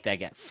someone like that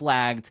get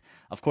flagged?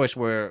 Of course,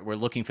 we're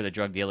looking for the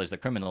drug dealers, the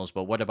criminals,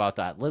 but what about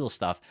that little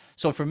stuff?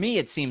 So for me,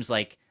 it seems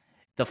like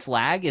the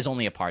flag is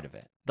only a part of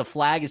it. The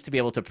flag is to be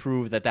able to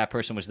prove that that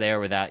person was there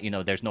or that,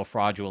 there's no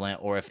fraudulent,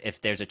 or if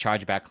there's a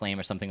chargeback claim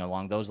or something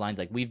along those lines,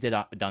 like we've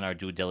done our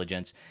due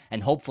diligence.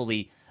 And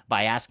hopefully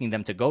by asking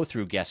them to go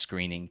through guest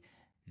screening,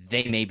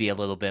 they may be a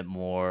little bit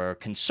more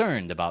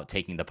concerned about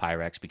taking the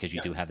Pyrex because you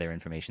do have their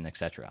information,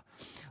 etc.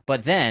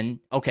 But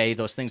then, okay,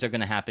 those things are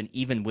going to happen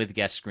even with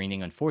guest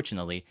screening.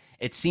 Unfortunately,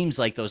 it seems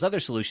like those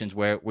other solutions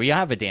where you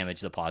have a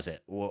damage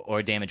deposit or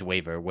a damage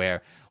waiver,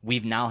 where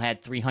we've now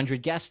had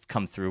 300 guests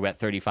come through at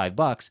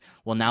 $35.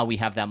 Well, now we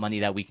have that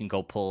money that we can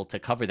go pull to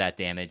cover that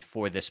damage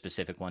for this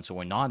specific one, so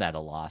we're not at a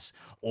loss.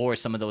 Or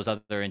some of those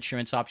other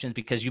insurance options,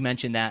 because you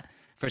mentioned that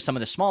for some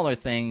of the smaller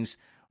things,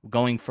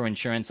 going for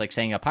insurance, like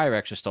saying a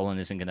Pyrex was stolen,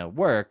 isn't going to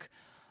work.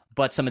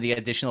 But some of the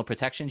additional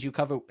protections you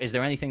cover, is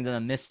there anything that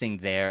I'm missing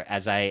there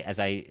as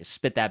I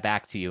spit that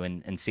back to you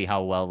and see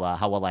how well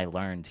I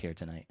learned here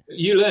tonight?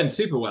 You learned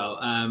super well.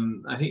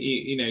 I think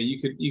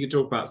you could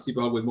talk about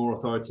SUPERHOG with more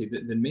authority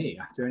than me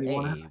after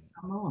anyone else.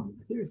 Come on,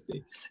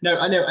 seriously. No,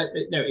 I know.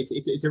 No,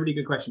 it's a really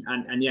good question,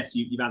 and yes,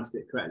 you've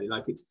answered it correctly.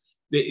 Like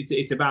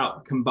it's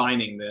about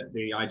combining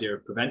the idea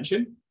of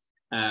prevention.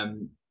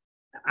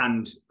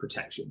 and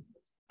protection.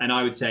 And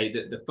I would say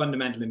that the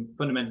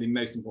fundamentally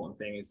most important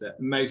thing is that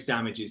most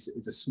damage is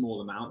a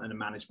small amount and a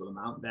manageable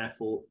amount.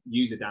 Therefore,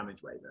 use a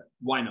damage waiver.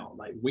 Why not?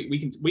 Like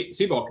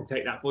SUPERHOG can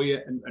take that for you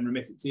and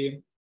remit it to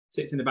you.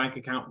 Sits in the bank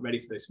account, ready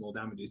for those small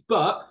damages.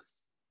 But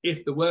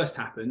if the worst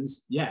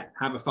happens, yeah,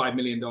 have a $5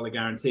 million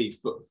guarantee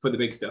for the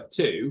big stuff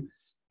too.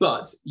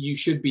 But you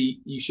should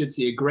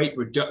see a great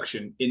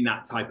reduction in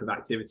that type of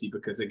activity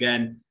because,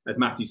 again, as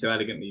Matthew so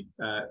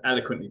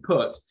eloquently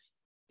put,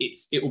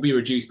 it will be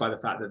reduced by the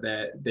fact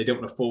that they don't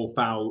want to fall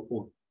foul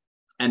or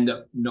end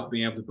up not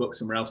being able to book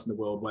somewhere else in the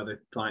world where the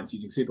client's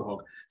using SUPERHOG.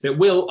 So it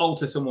will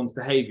alter someone's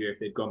behavior if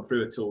they've gone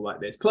through a tool like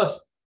this.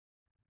 Plus,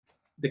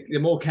 the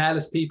more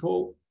careless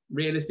people,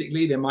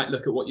 realistically, they might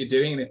look at what you're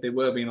doing, and if they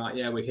were being like,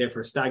 yeah, we're here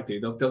for a stag do,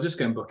 they'll just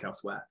go and book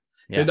elsewhere.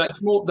 So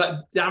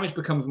that damage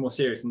becomes more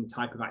serious than the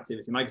type of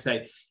activity. And like I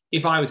say,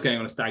 if I was going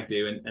on a stag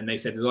do and they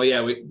said, oh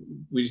yeah, we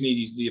just need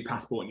you to do your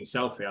passport and your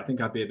selfie, I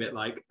think I'd be a bit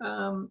like,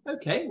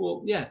 okay,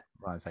 well, yeah.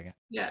 Hold on a second.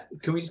 Yeah,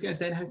 can we just go and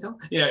stay in a hotel?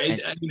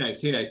 Who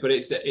knows? But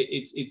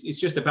it's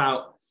just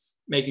about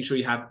making sure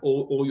you have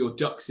all your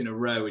ducks in a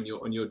row and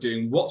you're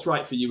doing what's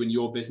right for you and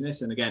your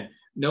business. And again,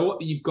 know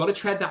what you've got to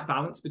tread that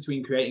balance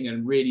between creating a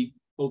really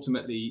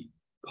ultimately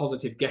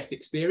positive guest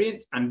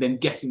experience and then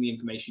getting the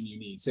information you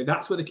need. So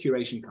that's where the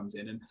curation comes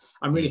in. And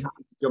I'm really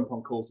happy to jump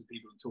on calls with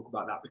people and talk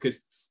about that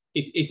because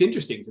it's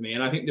interesting to me.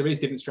 And I think there is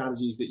different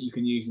strategies that you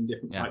can use in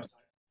different types of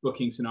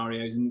booking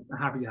scenarios, and I'm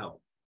happy to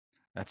help.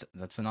 That's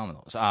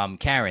phenomenal. So,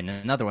 Karen,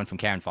 another one from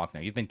Karen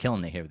Faulkner. You've been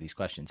killing it here with these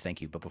questions.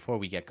 Thank you. But before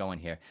we get going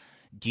here,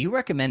 do you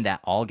recommend that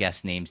all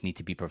guest names need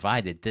to be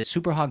provided? Does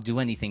SUPERHOG do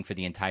anything for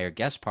the entire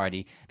guest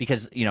party?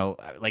 Because,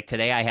 like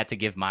today I had to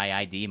give my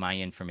ID, my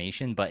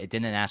information, but it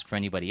didn't ask for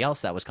anybody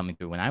else that was coming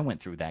through when I went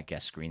through that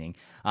guest screening.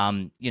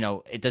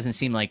 It doesn't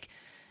seem like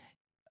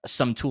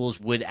some tools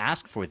would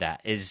ask for that.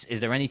 Is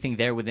there anything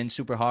there within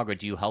SUPERHOG, or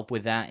do you help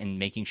with that in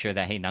making sure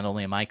that, hey, not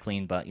only am I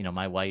clean, but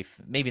my wife,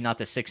 maybe not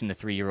the 6 and the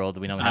 3-year-old,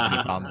 we don't have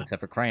any problems except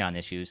for crayon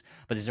issues,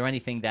 but is there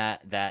anything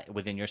that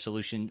within your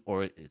solution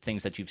or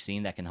things that you've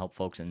seen that can help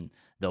folks in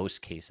those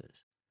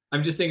cases?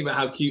 I'm just thinking about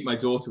how cute my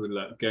daughter would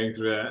look going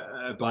through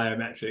a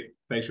biometric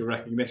facial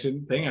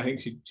recognition thing. I think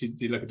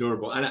she'd look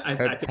adorable. And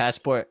her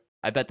passport.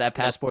 I bet that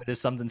passport is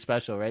something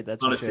special, right?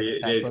 That's honestly,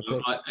 for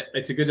sure.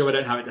 It's a good job I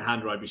don't have it to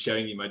hand, or I'd be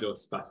showing you my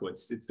daughter's passport.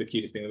 It's the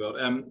cutest thing in the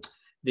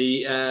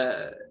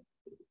world.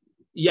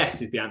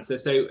 Yes is the answer.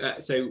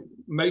 So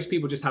most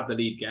people just have the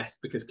lead guest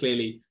because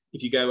clearly,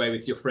 if you go away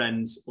with your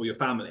friends or your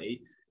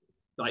family,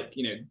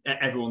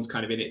 everyone's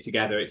kind of in it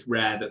together. It's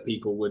rare that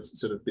people would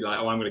sort of be like,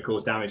 oh, I'm going to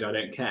cause damage, I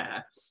don't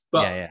care.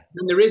 But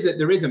then there is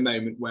a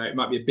moment where it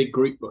might be a big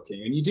group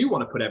booking and you do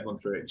want to put everyone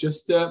through it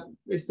just to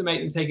make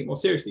them take it more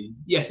seriously.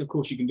 Yes, of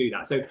course you can do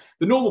that. So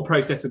the normal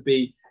process would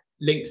be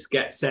links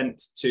get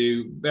sent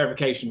to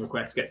verification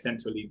requests get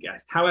sent to a lead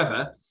guest.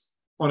 However,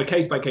 on a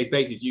case-by-case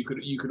basis, you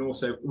can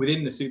also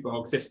within the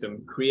SUPERHOG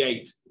system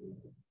create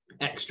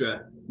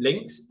extra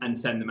links and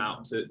send them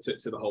out to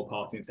the whole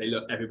party and say,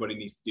 look, everybody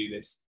needs to do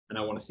this, and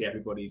I want to see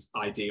everybody's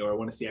ID, or I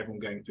want to see everyone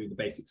going through the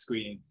basic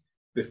screening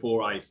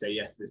before I say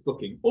yes to this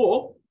booking.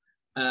 Or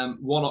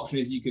one option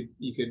is you could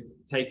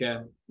take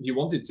if you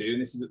wanted to,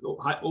 and this is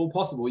all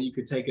possible, you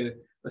could take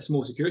a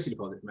small security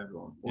deposit from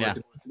everyone, or a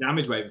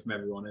damage waiver from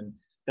everyone, and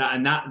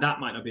that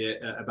might not be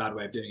a bad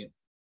way of doing it.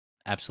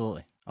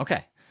 Absolutely.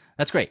 Okay.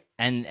 That's great.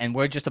 And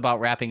we're just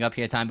about wrapping up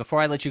here time. Before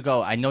I let you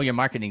go, I know your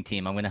marketing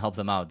team, I'm going to help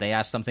them out. They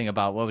asked something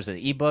about, what was it?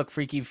 Ebook,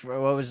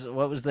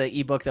 what was the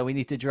ebook that we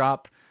need to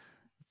drop?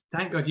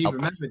 Thank God you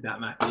remembered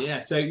that, Matthew.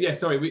 Yeah. So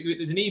sorry.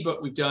 There's an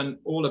ebook we've done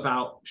all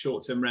about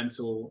short-term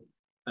rental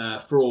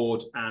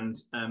fraud and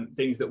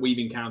things that we've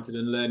encountered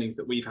and learnings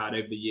that we've had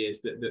over the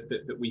years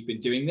that we've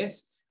been doing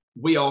this.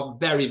 We are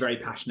very, very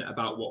passionate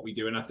about what we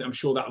do. And I'm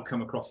sure that will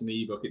come across in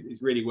the ebook.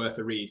 It's really worth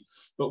a read.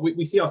 But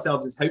we see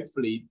ourselves as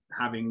hopefully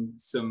having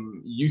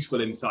some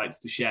useful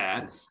insights to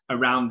share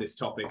around this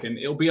topic. And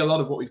it'll be a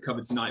lot of what we've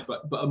covered tonight,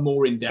 but a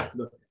more in-depth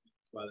look as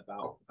well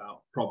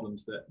about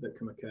problems that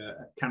can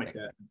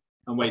occur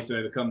and ways to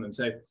overcome them.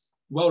 So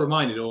well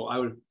reminded, or I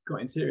would have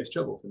got in serious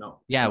trouble for not.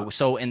 Yeah.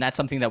 So, and that's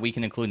something that we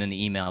can include in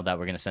the email that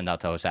we're going to send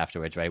out to us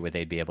afterwards, right? Where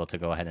they'd be able to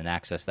go ahead and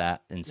access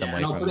that in some way.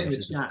 And I'll put it in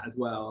the chat as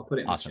well. I'll put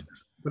it in the chat.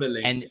 Put a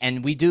link.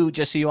 And we do,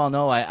 just so you all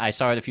know, I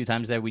saw it a few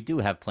times there, we do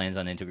have plans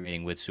on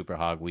integrating with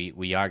SUPERHOG.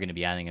 We are going to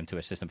be adding them to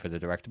a system for the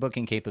direct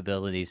booking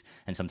capabilities,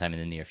 and sometime in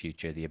the near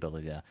future, the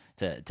ability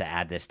to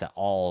add this to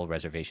all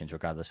reservations,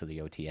 regardless of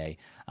the OTA.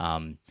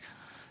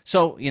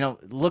 So,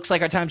 looks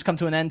like our time's come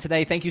to an end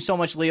today. Thank you so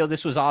much, Leo.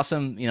 This was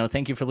awesome.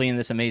 Thank you for leading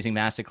this amazing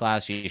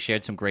masterclass. You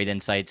shared some great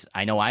insights.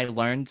 I know I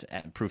learned,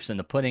 proofs in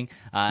the pudding,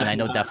 and I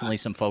know definitely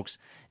some folks,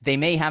 they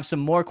may have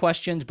some more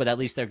questions, but at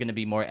least they're going to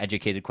be more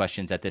educated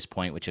questions at this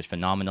point, which is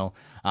phenomenal.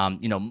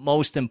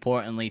 Most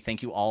importantly,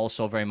 thank you all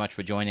so very much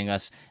for joining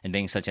us and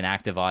being such an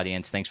active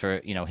audience. Thanks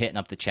for, hitting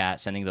up the chat,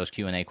 sending those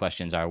Q&A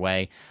questions our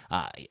way.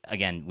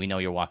 Again, we know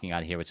you're walking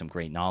out of here with some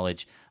great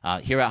knowledge.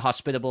 Here at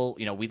Hospitable,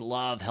 we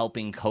love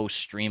helping hosts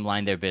stream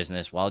streamline their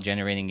business while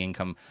generating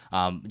income,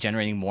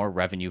 generating more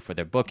revenue for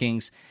their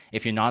bookings.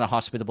 If you're not a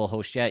Hospitable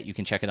host yet, you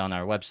can check it on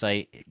our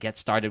website. Get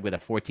started with a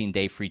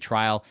 14-day free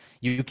trial.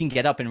 You can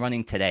get up and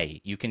running today.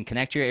 You can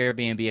connect your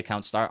Airbnb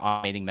account, start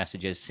automating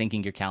messages,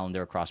 syncing your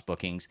calendar across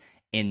bookings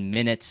in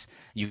minutes.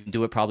 You can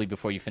do it probably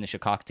before you finish a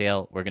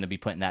cocktail. We're going to be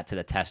putting that to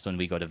the test when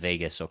we go to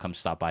Vegas, so come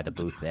stop by the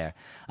booth there.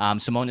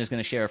 Simone is going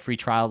to share a free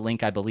trial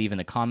link, I believe, in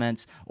the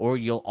comments, or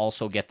you'll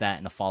also get that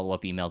in the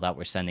follow-up email that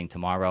we're sending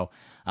tomorrow.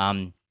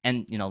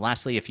 And, you know,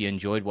 lastly, if you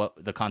enjoyed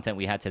the content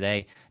we had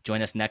today,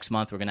 join us next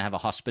month. We're going to have a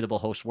Hospitable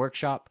Host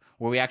Workshop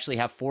where we actually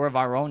have 4 of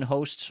our own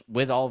hosts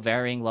with all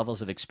varying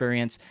levels of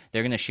experience.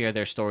 They're going to share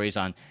their stories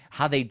on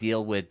how they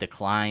deal with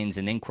declines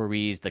and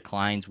inquiries,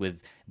 declines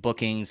with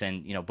bookings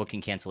and, you know,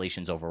 booking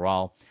cancellations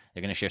overall.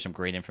 They're going to share some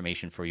great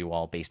information for you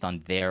all based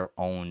on their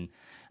own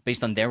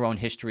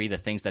history, the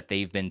things that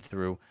they've been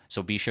through.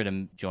 So be sure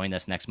to join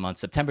us next month,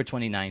 September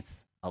 29th.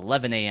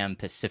 11 a.m.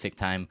 Pacific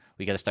time.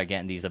 We got to start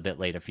getting these a bit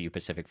later for you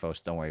Pacific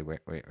folks. Don't worry,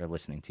 we're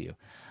listening to you.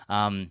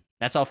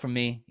 That's all from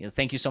me. You know,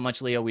 thank you so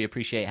much, Leo. We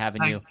appreciate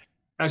having you.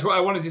 That's what I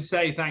wanted to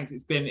say. Thanks.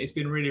 It's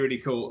been really, really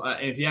cool.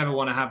 And if you ever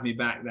want to have me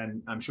back,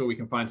 then I'm sure we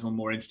can find someone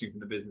more interesting from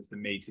the business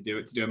than me to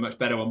do a much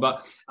better one.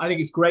 But I think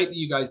it's great that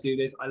you guys do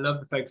this. I love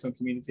the focus on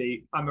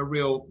community. I'm a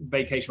real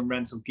vacation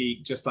rental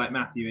geek, just like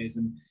Matthew is,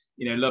 and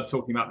love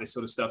talking about this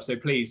sort of stuff. So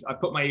please, I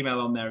put my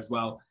email on there as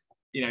well.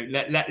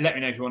 Let me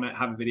know if you want to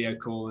have a video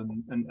call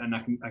and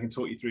I can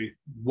talk you through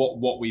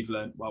what we've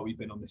learned while we've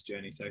been on this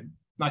journey. So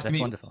nice to meet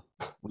you. That's wonderful.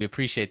 We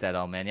appreciate that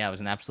all, man. Yeah, it was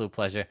an absolute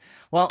pleasure.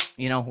 Well,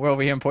 we're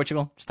over here in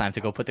Portugal. It's time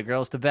to go put the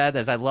girls to bed,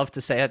 as I love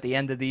to say at the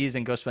end of these,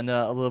 and go spend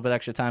a little bit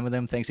extra time with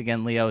them. Thanks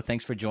again, Leo.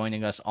 Thanks for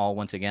joining us all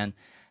once again.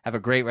 Have a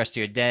great rest of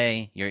your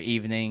day, your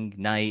evening,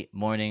 night,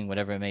 morning,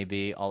 whatever it may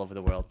be, all over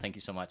the world. Thank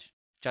you so much.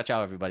 Ciao,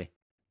 ciao, everybody.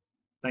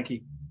 Thank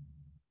you.